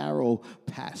was a narrow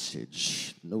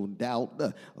passage. No doubt,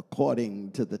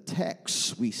 according to the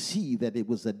text, we see that it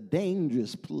was a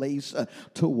dangerous place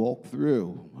to walk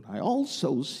through. But I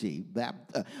also see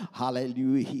that,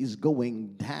 hallelujah, he's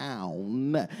going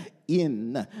down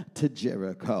into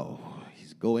Jericho.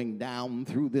 Going down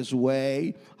through this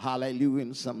way, hallelujah,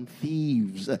 and some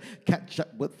thieves catch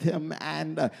up with him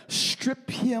and strip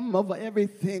him of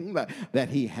everything that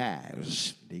he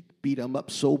has. They beat him up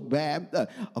so bad,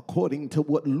 according to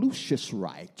what Lucius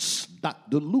writes,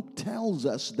 Dr. Luke tells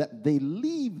us that they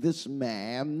leave this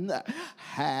man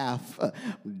half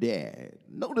dead.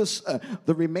 Notice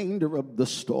the remainder of the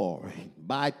story.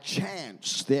 By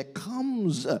chance, there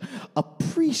comes a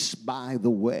priest by the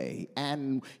way,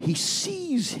 and he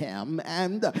sees him,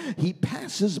 and he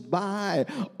passes by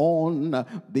on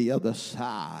the other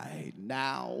side.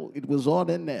 Now, it was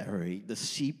ordinary to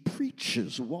see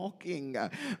preachers walking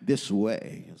this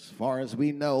way. As far as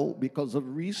we know, because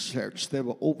of research, there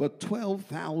were over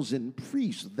 12,000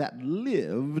 priests that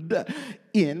lived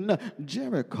in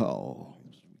Jericho,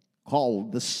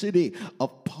 called the city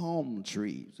of palm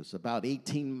trees. It's about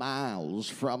 18 miles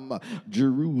from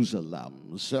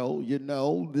Jerusalem. So, you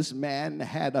know, this man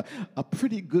had a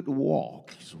pretty good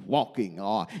walk. He's walking,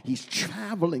 or he's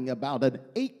traveling about an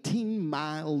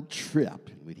 18-mile trip.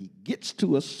 And when he gets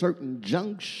to a certain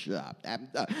juncture, and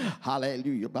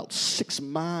hallelujah, about 6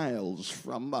 miles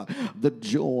from the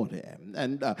Jordan,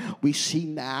 and we see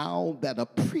now that a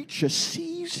preacher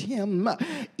sees him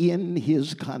in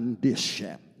his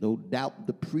condition. No doubt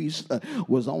the priest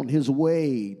was on his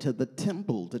way to the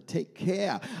temple to take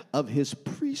care of his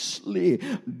priestly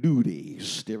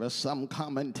duties. There are some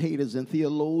commentators and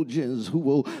theologians who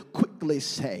will quickly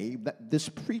say that this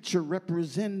preacher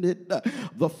represented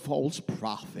the false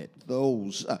prophet,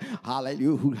 those,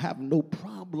 hallelujah, who have no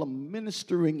problem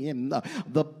ministering in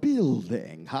the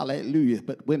building, hallelujah.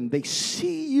 But when they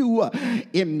see you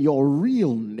in your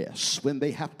realness, when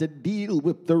they have to deal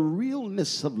with the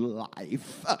realness of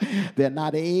life, they're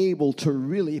not able to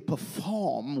really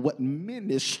perform what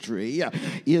ministry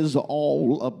is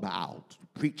all about.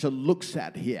 Preacher looks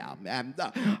at him, and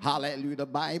hallelujah, the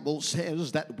Bible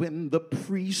says that when the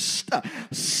priest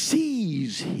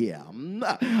sees him,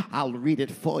 I'll read it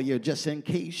for you just in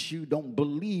case you don't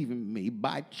believe me.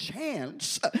 By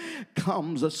chance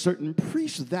comes a certain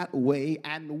priest that way,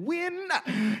 and when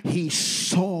he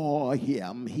saw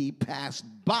him, he passed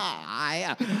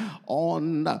by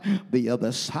on the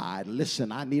other side.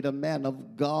 Listen, I need a man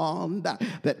of God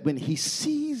that when he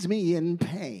sees me in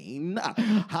pain,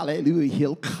 hallelujah,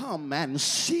 he'll come and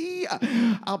see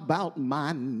about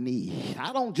my need.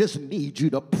 I don't just need you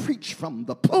to preach from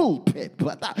the pulpit,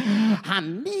 but I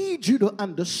need you to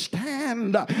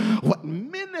understand what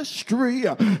ministry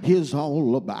is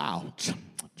all about.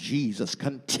 Jesus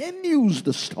continues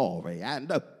the story,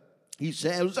 and he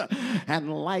says,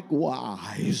 and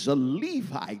likewise a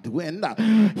Levite, when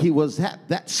he was at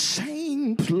that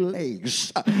same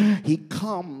place, he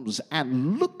comes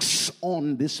and looks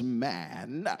on this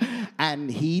man,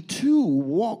 and he too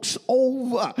walks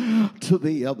over to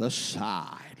the other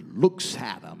side. Looks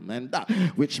at him, and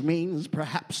which means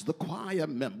perhaps the choir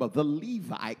member, the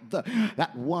Levite,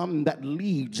 that one that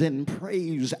leads in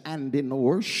praise and in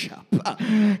worship.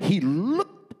 He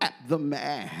looked at the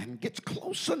man, gets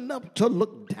close enough to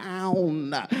look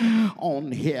down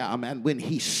on him, and when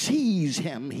he sees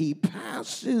him, he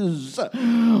passes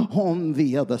on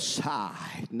the other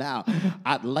side. Now,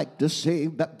 I'd like to say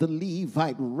that the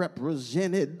Levite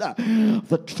represented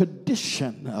the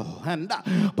traditional,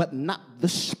 but not the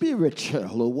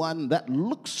spiritual one that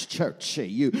looks churchy.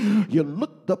 You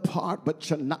look the part, but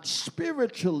you're not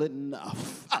spiritual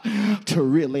enough to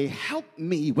really help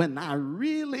me when I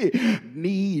really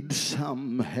need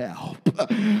some help.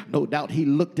 No doubt he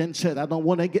looked and said, I don't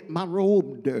want to get my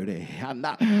robe dirty.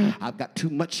 I've got too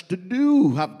much to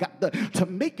do. I've got to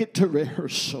make it to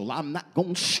rehearsal. I'm not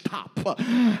going to stop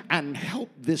and help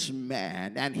this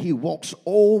man. And he walks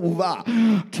over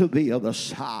to the other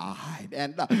side.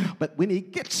 But when he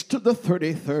gets to the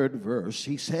 33rd verse,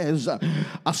 he says,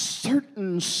 a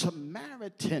certain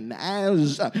Samaritan,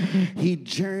 as he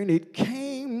journeyed,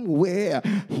 came where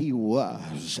he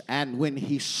was. And when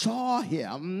he saw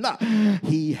him,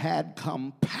 he had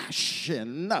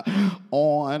compassion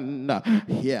on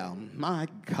him. My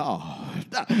God,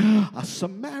 a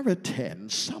Samaritan,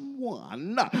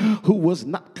 someone who was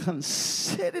not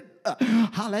considered,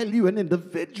 hallelujah, an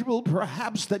individual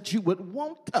perhaps that you would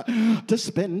want to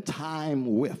spend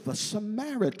time with. A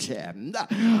Samaritan,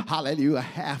 hallelujah,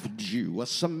 half Jew, a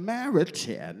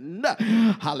Samaritan,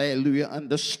 hallelujah,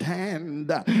 understand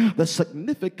the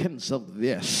significance of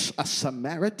this. A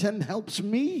Samaritan helps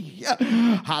me,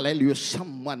 hallelujah,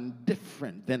 someone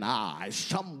different than I,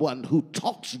 someone who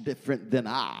talks different than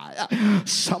I,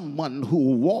 someone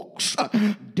who walks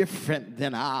different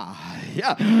than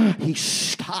I. He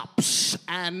stops,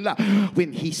 and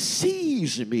when he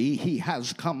sees me, he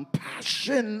has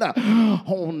compassion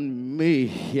on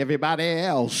me. Everybody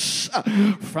else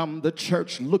from the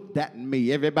church looked at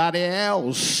me. Everybody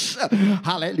else,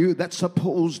 hallelujah, that's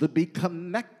supposed to be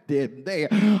connected, they,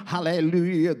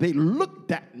 hallelujah, they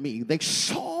looked at me. They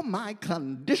saw my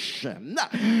condition,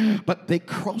 but they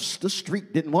crossed the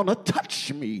street, didn't want to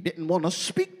touch me, didn't want to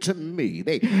speak to me.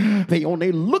 They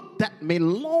only looked at me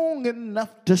long long enough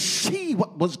to see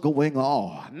what was going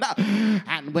on.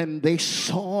 And when they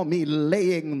saw me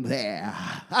laying there,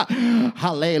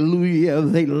 hallelujah,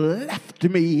 they left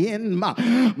me in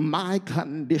my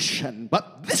condition.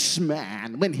 But this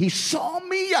man, when he saw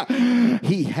me,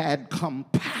 he had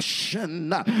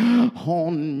compassion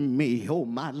on me. Oh,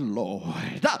 my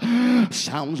Lord.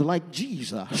 Sounds like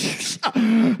Jesus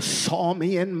saw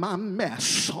me in my mess,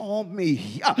 saw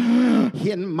me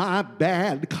in my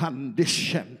bad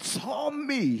condition, saw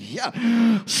me,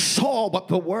 saw what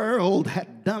the world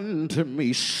had done to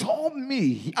me, saw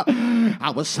me.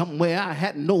 I was somewhere I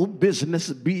had no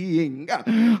business being,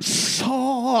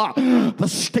 saw the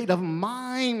state of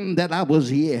mind that I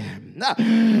was in,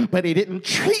 but he didn't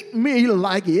treat me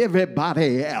like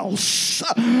everybody else.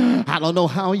 I don't know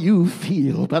how you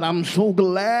feel, but I'm so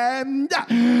glad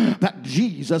that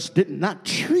Jesus did not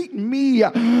treat me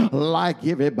like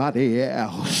everybody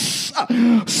else.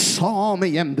 Saw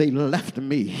me and they left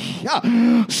me.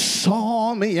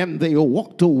 Saw me and they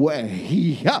walked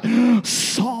away.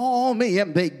 Saw me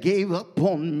and they gave up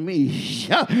on me.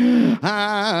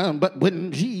 But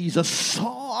when Jesus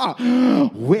saw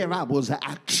where I was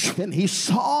at, when he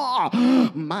saw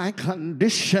my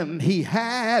condition, he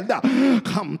had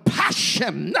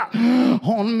compassion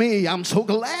on me. I'm so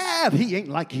glad he ain't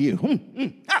like you.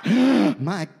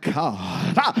 My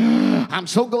God, I'm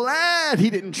so glad he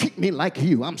didn't treat me like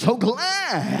you. I'm so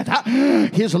glad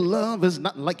his love is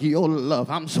not like your love.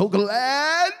 I'm so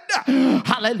glad,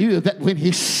 hallelujah, that when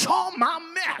he saw my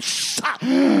mess,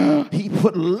 he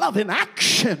put love in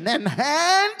action and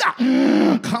had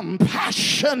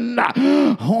compassion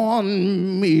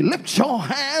on me. Lift your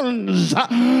hands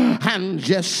and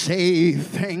just say,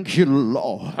 thank you,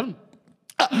 Lord.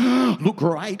 Luke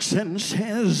writes and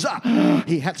says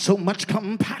he had so much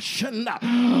compassion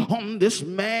on this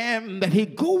man that he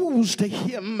goes to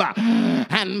him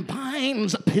and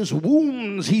binds up his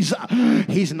wounds.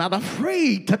 He's not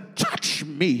afraid to touch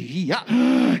me.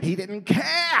 He didn't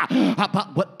care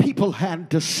about what people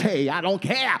had to say. I don't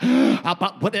care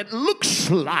about what it looks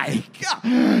like.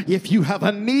 If you have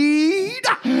a need,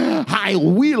 I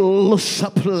will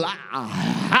supply.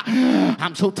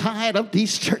 I'm so tired of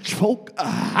these church folk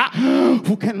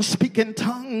who can speak in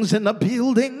tongues in a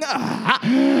building.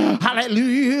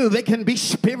 Hallelujah. They can be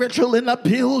spiritual in a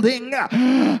building.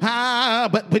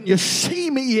 But when you see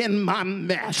me in my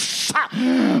mess,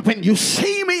 when you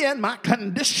see me in my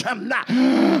condition,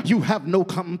 you have no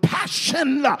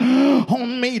compassion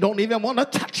on me. Don't even want to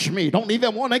touch me. Don't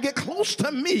even want to get close to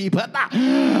me. But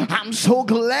I'm so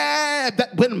glad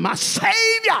that when my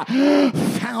Savior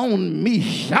found me,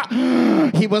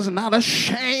 he was not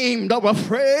ashamed or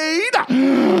afraid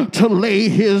to lay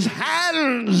his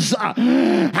hands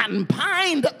and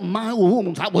bind up my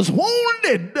wounds. I was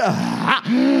wounded.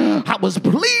 I was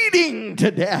bleeding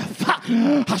to death.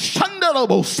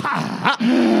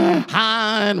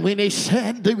 And when he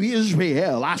said to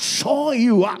Israel, I saw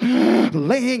you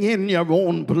laying in your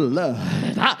own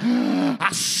blood. I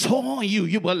saw you.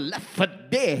 You were left for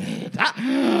dead.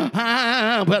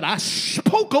 But I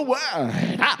spoke a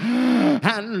word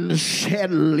and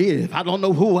said, live. I don't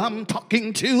know who I'm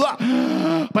talking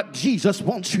to, but Jesus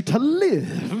wants you to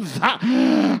live.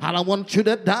 I don't want you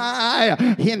to die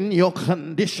in your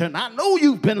condition. I know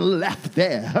you've been left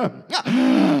there.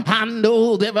 I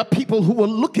know there are people who are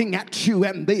looking at you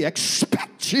and they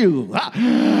expect you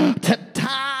to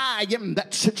die in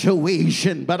that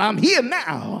situation, but I'm here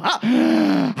now.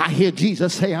 I hear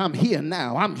Jesus say, I'm here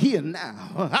now. I'm here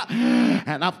now.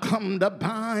 And I've come to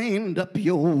bind up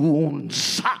your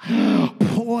wounds.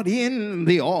 Poured in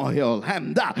the oil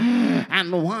and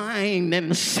wine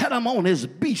and set him on his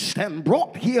beast and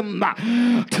brought him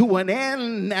to an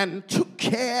end and took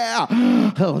care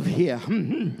of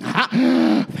him.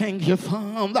 Thank you,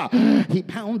 Father. He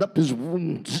bound up his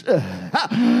wounds.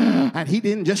 And he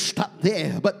didn't just stop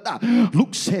there, but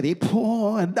Luke said he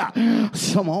poured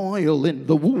some oil in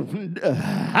the wound.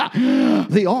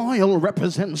 The oil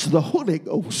represents the Holy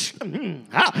Ghost.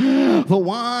 The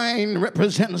wine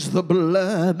represents the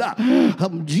blood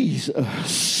of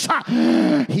Jesus.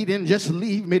 He didn't just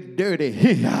leave me dirty.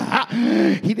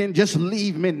 He didn't just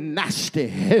leave me nasty.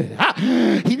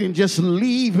 He didn't just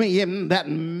leave me in that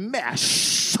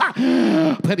mess,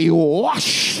 but he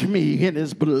washed me in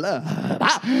his blood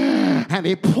and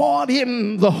he poured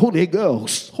in the Holy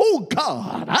Ghost. Oh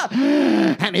God.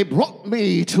 And he brought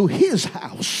me to his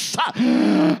house.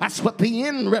 That's what the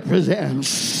inn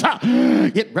represents.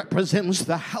 It represents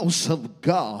the house of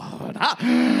God,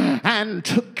 and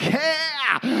took care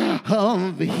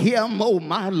of him, oh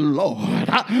my Lord.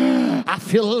 I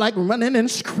feel like running and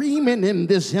screaming in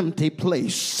this empty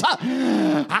place.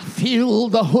 I feel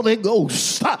the Holy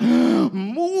Ghost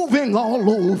moving all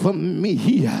over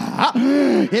me.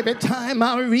 Every time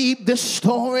I read this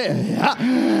story,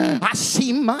 I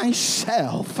see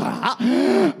myself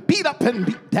beat up and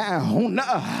beat down,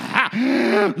 left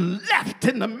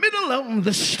in the middle of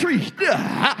the street,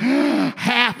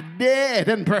 half dead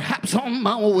and perhaps on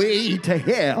my way to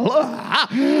hell.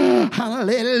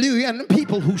 Hallelujah. And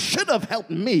people who should have helped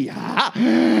me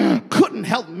couldn't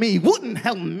help me, wouldn't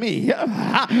help me.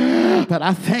 But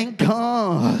I thank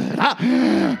God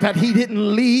that he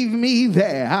didn't leave me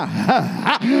there.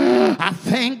 I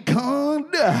thank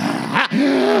God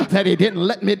that he didn't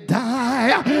let me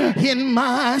die in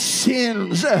my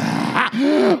sins.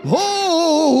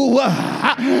 Oh,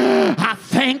 I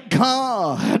thank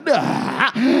God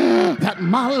that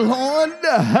my Lord,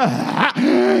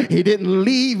 he didn't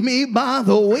leave me by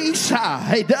the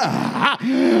wayside,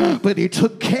 but he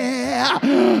took care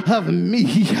of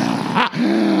me.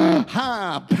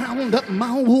 I bound up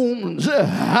my wounds,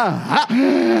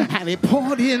 and he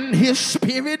poured in his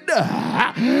spirit,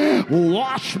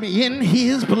 washed me in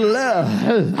his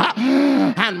blood,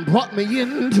 and brought me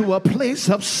into a place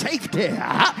of safety.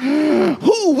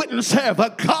 Who wouldn't serve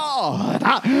a God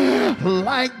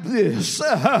like this?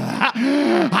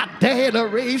 I dare to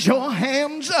raise your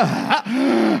hands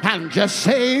and just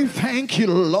say thank you,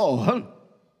 Lord.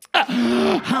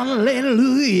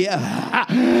 Hallelujah.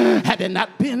 Had it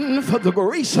not been for the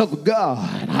grace of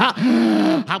God,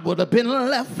 I would have been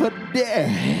left for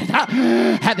dead.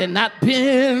 Had it not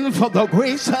been for the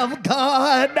grace of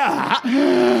God,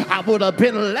 I would have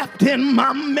been left in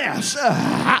my mess.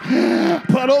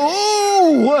 But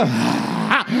oh,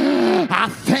 I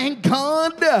thank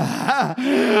God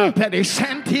that he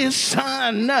sent his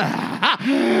son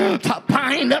to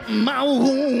bind up my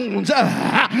wounds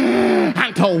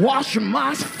and to wash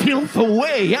my filth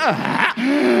away,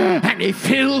 and he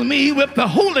filled me with the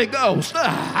Holy Ghost.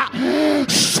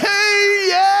 Say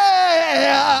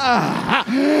yeah,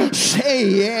 say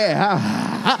yeah.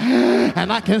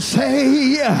 And I can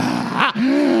say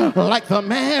like the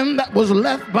man that was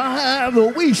left by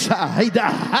the wayside,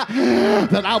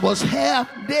 that I was half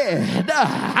dead,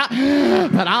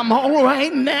 but I'm all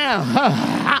right now.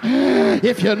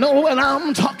 If you know what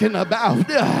I'm talking about,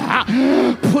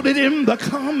 put it in the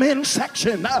comment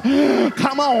section.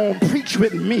 Come on, preach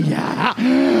with me.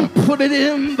 Put it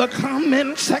in the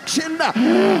comment section.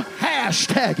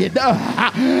 Hashtag it.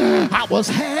 I was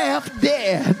half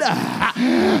dead.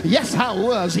 Yes, I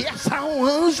was. Yes, I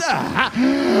was.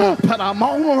 But I'm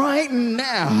all right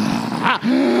now.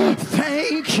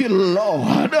 Thank you,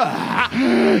 Lord.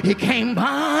 He came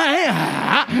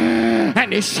by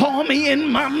and he saw me in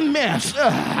my mess.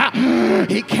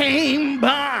 He came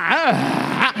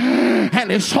by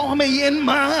and he saw me in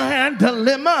my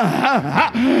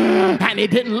dilemma, and he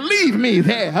didn't leave me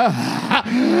there.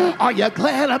 Are you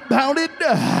glad about it?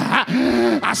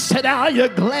 I said, are you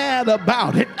glad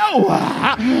about it? No.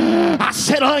 I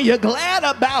said, are you glad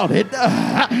about it?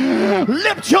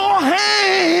 Lift your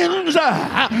hands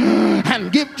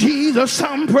and give Jesus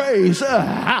some praise.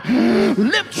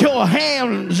 Lift your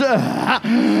hands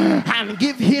and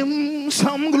give him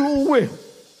some glory.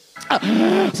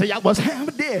 See, I was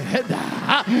half dead,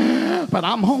 but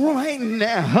I'm all right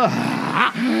now.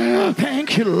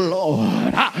 Thank you,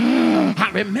 Lord. I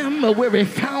remember where he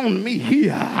found me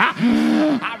here.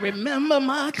 I remember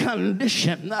my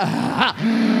condition,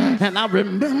 and I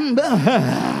remember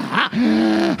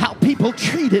how people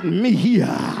treated me here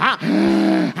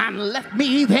and left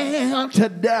me there to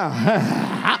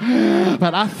die.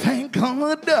 But I thank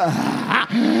God.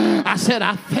 I said,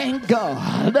 I thank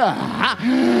God.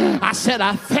 I said,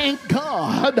 I thank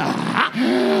God.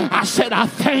 I said, I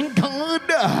thank God.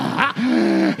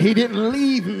 He didn't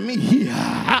leave me here.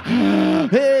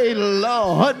 Hey,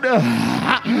 Lord.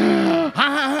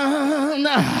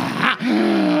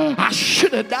 I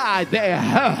should have died there.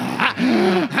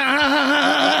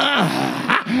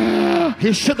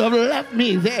 He should have left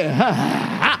me there.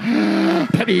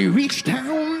 But he reached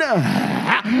down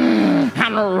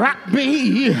and rocked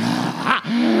me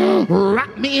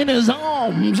in his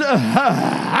arms.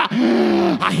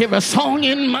 I hear a song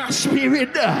in my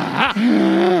spirit.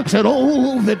 Said,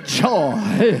 oh, the joy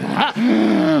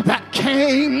that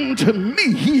came to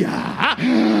me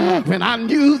when I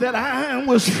knew that I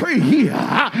was free,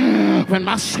 when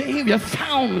my Savior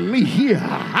found me here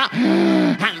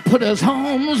and put his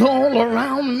arms all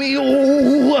around me.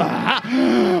 Oh,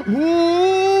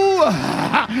 oh,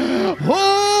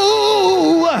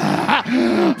 oh,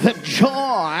 the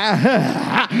joy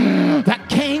that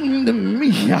came to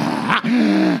me.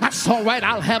 That's all right,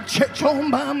 I'll have church all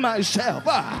by myself,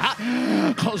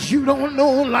 because you don't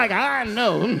know like I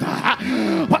know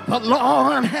what the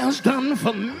Lord has done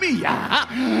for me.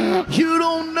 You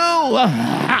don't know.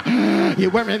 You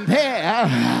weren't there.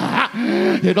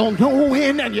 You don't know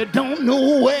when and you don't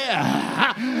know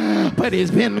where. But it's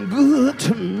been good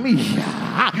to me.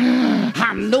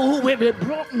 I know where it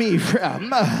brought me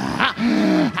from.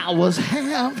 I was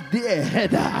half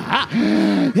dead.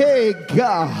 Hey,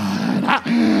 God.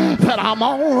 But I'm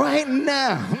all right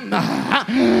now.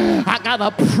 I got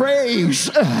a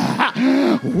praise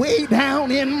way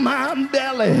down in my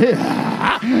belly.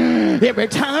 Every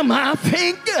time I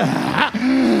think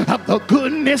of the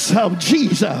goodness of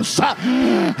Jesus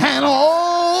and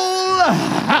all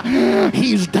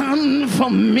he's done for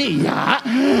me,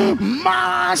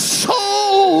 my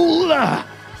soul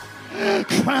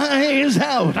cries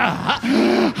out,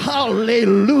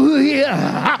 hallelujah,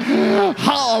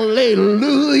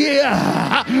 hallelujah,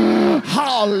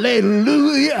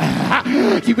 hallelujah.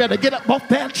 You better get up off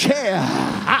that chair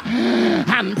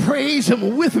and praise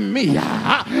him with me.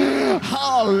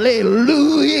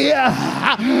 Hallelujah.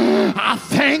 I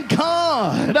thank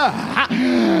God.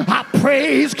 I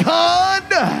praise God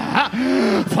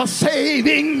for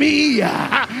saving me.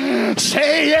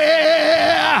 Say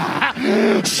yeah.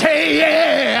 Say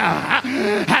yeah.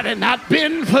 Had it not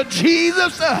been for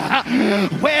Jesus,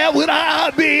 where would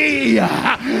I be?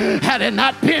 Had it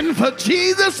not been for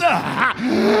Jesus,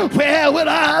 where would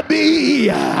I be?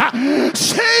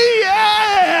 Say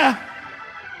yeah.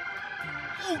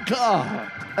 Oh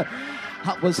God,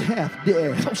 I was half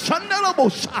dead,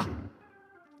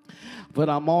 but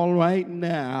I'm all right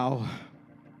now.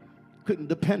 Couldn't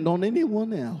depend on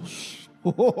anyone else.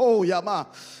 Oh, Yama.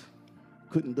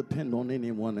 Couldn't depend on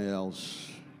anyone else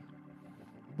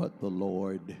but the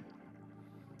Lord.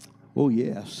 Oh,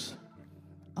 yes.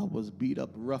 I was beat up,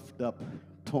 roughed up,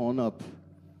 torn up,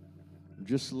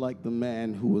 just like the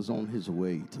man who was on his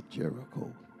way to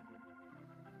Jericho.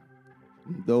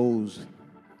 Those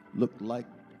looked like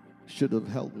should have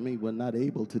helped me were not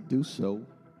able to do so.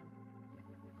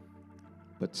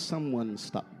 But someone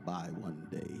stopped by one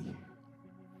day,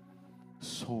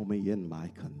 saw me in my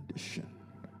condition.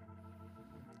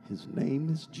 His name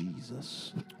is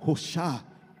Jesus. Hosha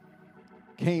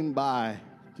came by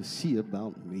to see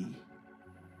about me,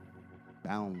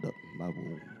 bound up my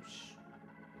wounds.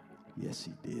 Yes,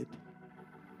 he did.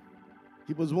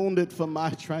 He was wounded for my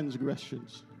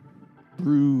transgressions,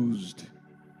 bruised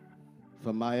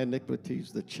for my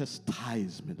iniquities. The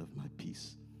chastisement of my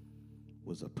peace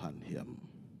was upon him.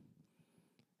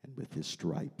 And with his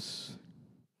stripes,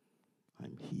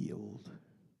 I'm healed.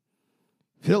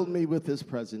 Filled me with his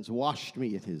presence, washed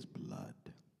me in his blood.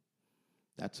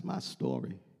 That's my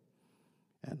story,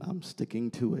 and I'm sticking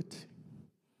to it.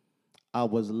 I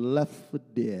was left for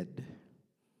dead,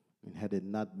 and had it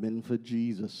not been for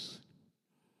Jesus,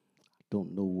 I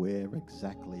don't know where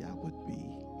exactly I would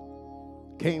be.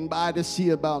 Came by to see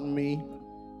about me.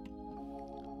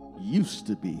 Used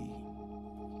to be,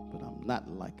 but I'm not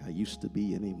like I used to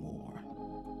be anymore.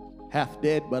 Half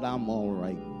dead, but I'm all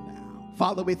right now.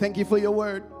 Father, we thank you for your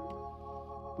word.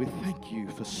 We thank you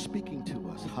for speaking to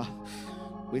us.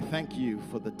 We thank you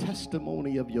for the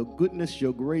testimony of your goodness,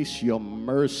 your grace, your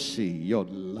mercy, your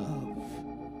love.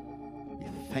 We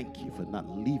thank you for not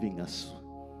leaving us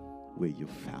where you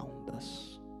found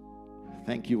us.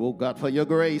 Thank you, oh God, for your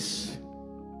grace.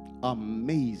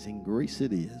 Amazing grace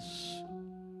it is.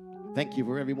 Thank you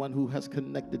for everyone who has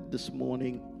connected this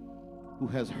morning, who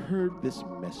has heard this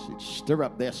message. Stir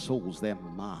up their souls, their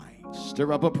minds.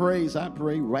 Stir up a praise, I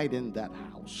pray, right in that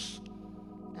house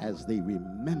as they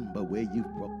remember where you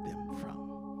brought them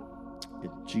from.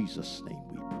 In Jesus' name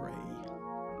we pray.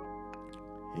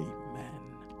 Amen.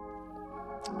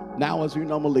 Now, as we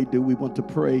normally do, we want to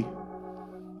pray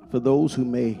for those who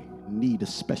may need a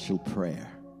special prayer.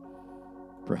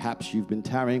 Perhaps you've been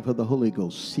tarrying for the Holy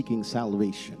Ghost, seeking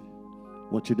salvation.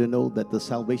 I want you to know that the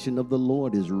salvation of the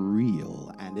Lord is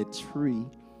real and it's free.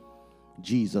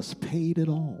 Jesus paid it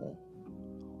all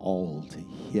to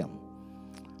him.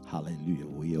 Hallelujah.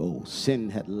 We owe. Sin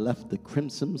had left the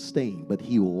crimson stain, but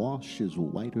he washes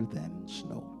whiter than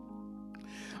snow.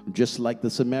 Just like the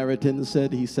Samaritan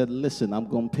said, he said, listen, I'm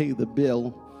going to pay the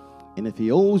bill, and if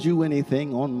he owes you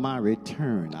anything on my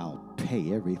return, I'll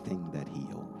pay everything that he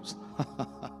owes.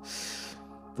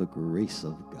 The grace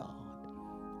of God.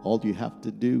 All you have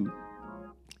to do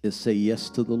is say yes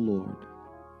to the Lord.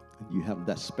 You have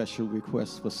that special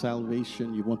request for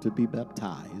salvation. You want to be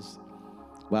baptized.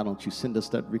 Why don't you send us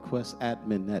that request,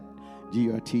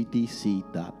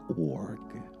 admin@grtdc.org.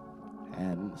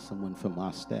 and someone from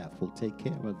our staff will take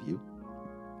care of you.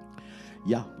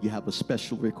 Yeah, you have a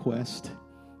special request.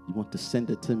 You want to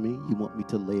send it to me. You want me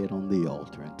to lay it on the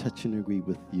altar and touch and agree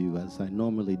with you. As I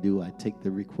normally do, I take the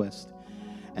request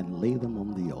and lay them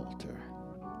on the altar.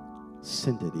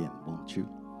 Send it in, won't you?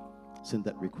 Send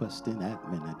that request in,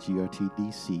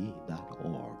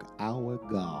 admin@grtdc.org. Our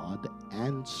God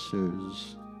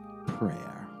answers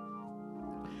prayer.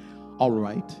 All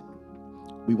right.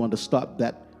 We want to start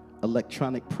that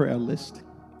electronic prayer list.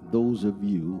 Those of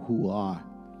you who are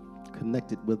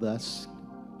connected with us,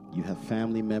 you have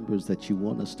family members that you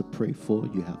want us to pray for.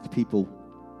 You have people,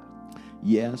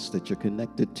 yes, that you're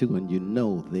connected to, and you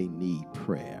know they need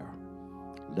prayer.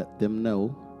 Let them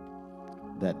know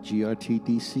that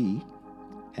GRTDC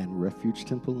and Refuge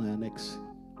Temple Annex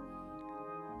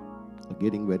are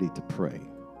getting ready to pray.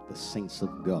 The saints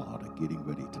of God are getting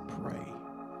ready to pray.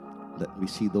 Let me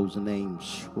see those names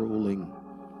scrolling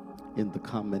in the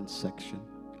comment section,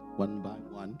 one by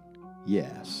one.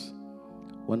 Yes,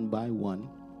 one by one.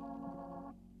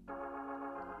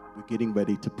 We're getting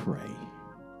ready to pray.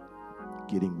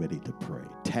 Getting ready to pray.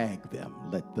 Tag them.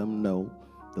 Let them know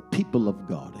the people of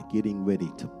God are getting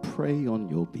ready to pray on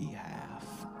your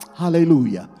behalf.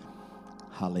 Hallelujah.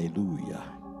 Hallelujah.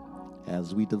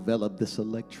 As we develop this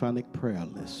electronic prayer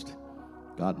list,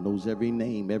 God knows every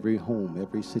name, every home,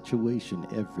 every situation,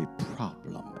 every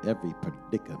problem, every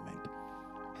predicament.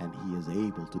 And he is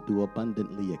able to do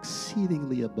abundantly,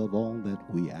 exceedingly above all that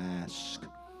we ask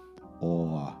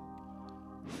or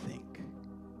think.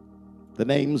 The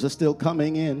names are still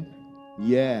coming in.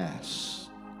 Yes,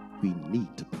 we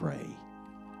need to pray.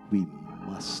 We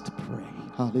must pray.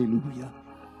 Hallelujah.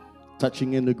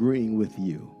 Touching and agreeing with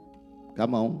you.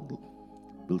 Come on.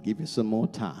 We'll give you some more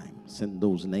time. Send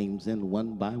those names in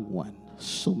one by one.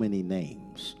 So many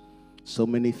names. So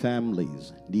many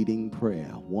families needing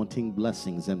prayer, wanting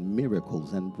blessings and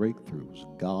miracles and breakthroughs.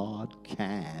 God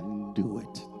can do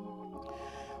it.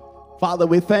 Father,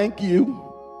 we thank you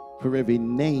for every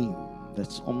name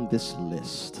that's on this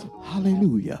list.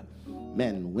 Hallelujah.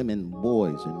 Men, women,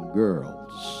 boys, and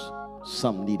girls.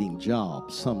 Some needing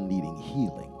jobs, some needing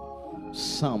healing.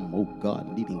 Some, oh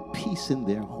God, needing peace in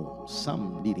their homes.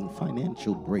 Some needing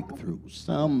financial breakthroughs.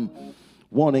 Some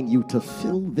wanting you to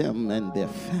fill them and their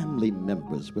family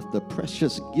members with the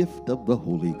precious gift of the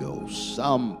Holy Ghost.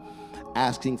 Some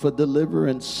asking for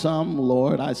deliverance. Some,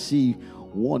 Lord, I see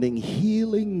wanting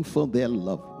healing for their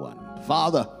loved one.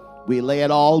 Father, we lay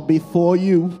it all before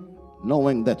you,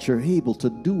 knowing that you're able to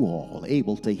do all,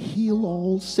 able to heal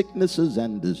all sicknesses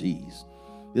and disease.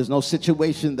 There's no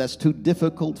situation that's too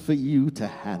difficult for you to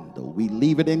handle. We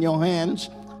leave it in your hands.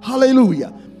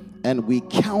 Hallelujah. And we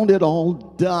count it all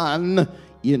done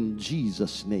in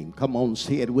Jesus' name. Come on,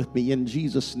 say it with me. In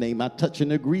Jesus' name, I touch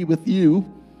and agree with you,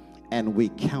 and we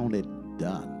count it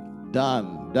done.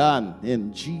 Done, done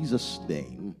in Jesus'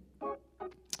 name.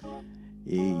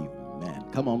 Amen.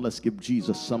 Come on, let's give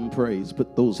Jesus some praise.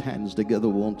 Put those hands together,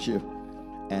 won't you?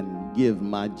 And give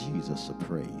my Jesus a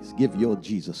praise. Give your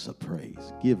Jesus a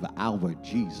praise. Give our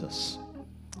Jesus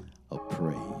a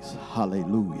praise.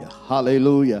 Hallelujah.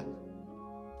 Hallelujah.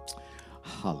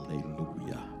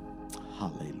 Hallelujah.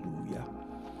 Hallelujah.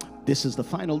 This is the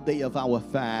final day of our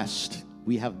fast.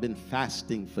 We have been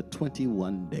fasting for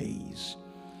 21 days.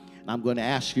 And I'm going to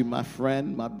ask you, my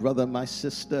friend, my brother, my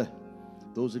sister,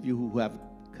 those of you who have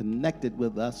connected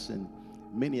with us, and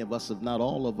many of us, if not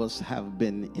all of us, have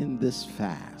been in this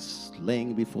fast,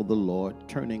 laying before the Lord,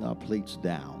 turning our plates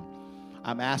down.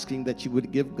 I'm asking that you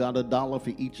would give God $1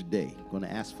 for each day. I'm going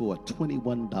to ask for a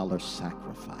 $21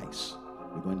 sacrifice.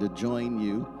 We're going to join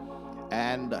you,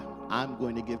 and I'm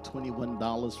going to give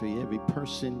 $21 for every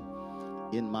person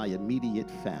in my immediate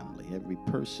family. Every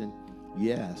person,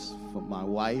 yes, for my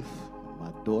wife,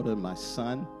 my daughter, my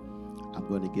son. I'm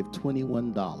going to give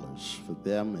 $21 for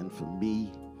them and for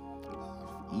me,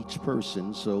 each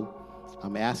person. So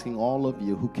I'm asking all of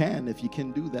you who can, if you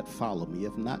can do that, follow me.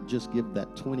 If not, just give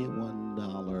that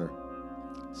 $21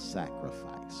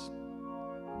 sacrifice.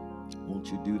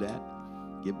 Won't you do that?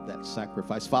 Give that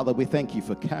sacrifice. Father, we thank you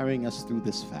for carrying us through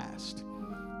this fast,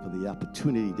 for the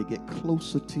opportunity to get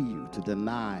closer to you, to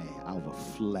deny our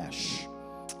flesh.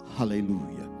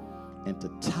 Hallelujah. And to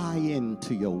tie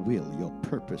into your will, your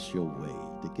purpose, your way,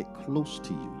 to get close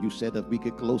to you. You said if we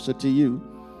get closer to you,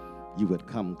 you would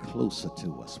come closer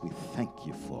to us. We thank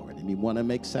you for it. And we want to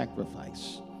make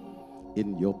sacrifice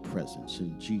in your presence.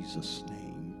 In Jesus'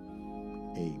 name,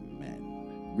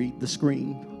 amen. Read the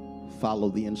screen. Follow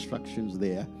the instructions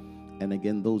there. And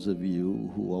again, those of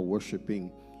you who are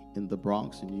worshiping in the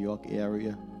Bronx and New York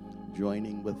area,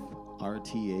 joining with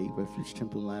RTA, Refuge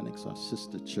Temple Annex, our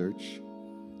sister church,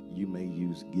 you may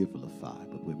use Givelify,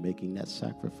 but we're making that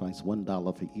sacrifice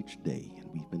 $1 for each day, and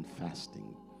we've been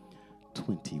fasting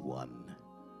 21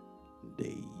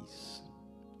 days.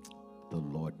 The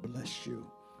Lord bless you.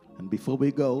 And before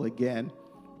we go, again,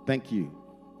 thank you.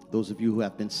 Those of you who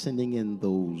have been sending in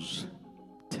those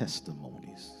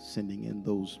testimonies, sending in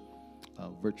those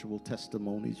virtual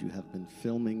testimonies. You have been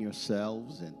filming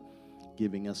yourselves and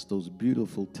giving us those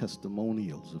beautiful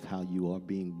testimonials of how you are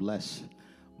being blessed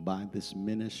by this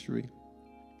ministry.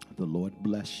 The Lord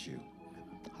bless you.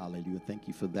 Hallelujah. Thank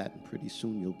you for that. And pretty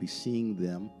soon you'll be seeing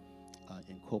them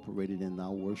incorporated in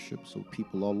our worship, so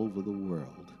people all over the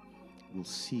world will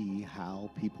see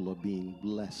how people are being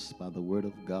blessed by the word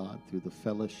of God through the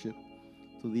fellowship,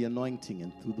 through the anointing,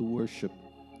 and through the worship.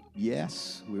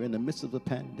 Yes, we're in the midst of a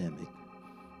pandemic,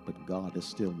 but God is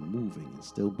still moving and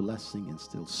still blessing and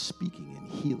still speaking and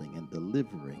healing and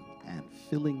delivering and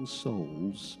filling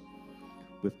souls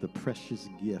with the precious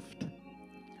gift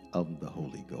of the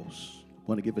Holy Ghost. I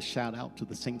want to give a shout out to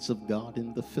the saints of God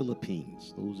in the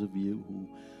Philippines, those of you who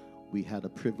we had a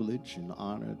privilege and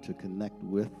honor to connect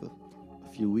with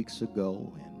a few weeks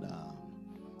ago. And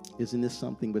isn't this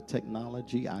something with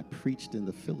technology? I preached in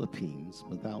the Philippines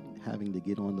without having to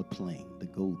get on the plane to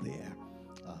go there.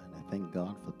 And I thank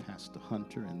God for Pastor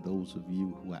Hunter and those of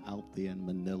you who are out there in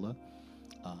Manila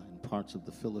and parts of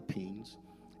the Philippines,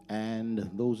 and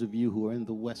those of you who are in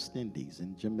the West Indies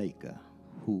and Jamaica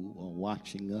who are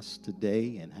watching us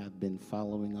today and have been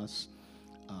following us,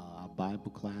 our Bible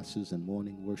classes and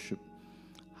morning worship.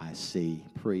 I say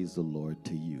praise the Lord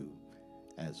to you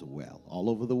as well. All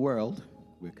over the world,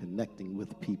 we're connecting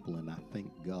with people, and I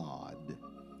thank God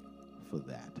for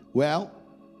that. Well,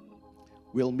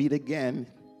 we'll meet again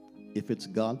if it's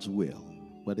God's will.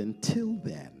 But until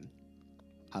then,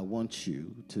 I want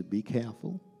you to be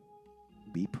careful,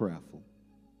 be prayerful,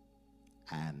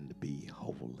 and be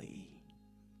holy.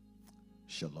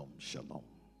 Shalom, shalom.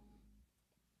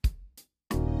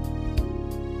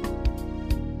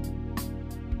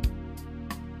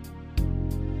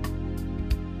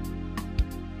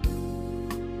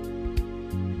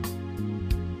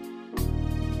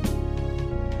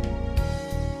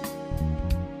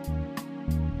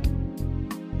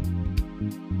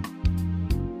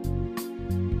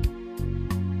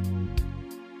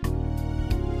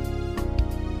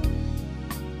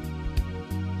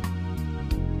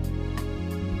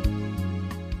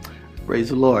 Praise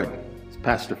the Lord. It's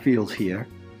Pastor Fields here,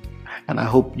 and I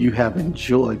hope you have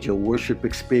enjoyed your worship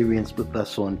experience with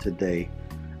us on today.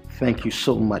 Thank you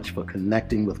so much for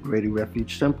connecting with Greater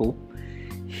Refuge Temple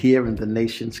here in the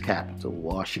nation's capital,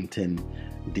 Washington,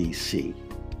 D.C.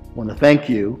 I want to thank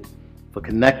you for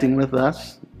connecting with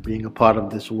us, being a part of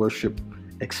this worship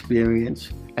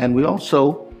experience, and we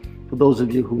also, for those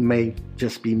of you who may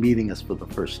just be meeting us for the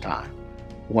first time,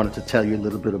 wanted to tell you a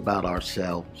little bit about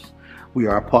ourselves. We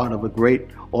are a part of a great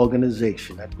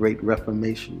organization, a great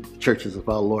Reformation, Churches of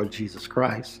Our Lord Jesus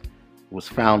Christ. It was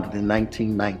founded in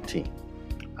 1919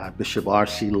 by Bishop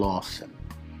R.C. Lawson.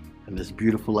 And this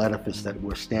beautiful edifice that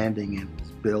we're standing in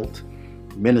was built,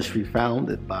 ministry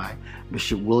founded by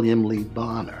Bishop William Lee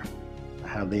Bonner. I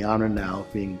have the honor now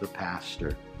of being the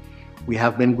pastor. We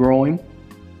have been growing.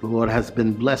 The Lord has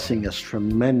been blessing us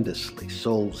tremendously.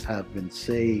 Souls have been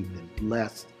saved and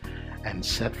blessed and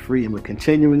set free, and we're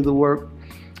continuing the work.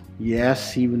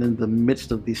 Yes, even in the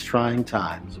midst of these trying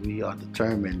times, we are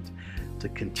determined to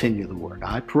continue the work.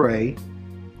 I pray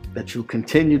that you'll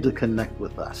continue to connect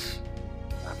with us.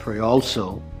 I pray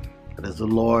also that as the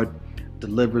Lord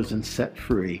delivers and set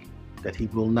free, that He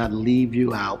will not leave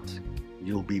you out.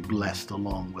 You'll be blessed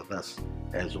along with us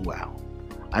as well.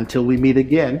 Until we meet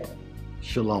again,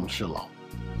 shalom, shalom.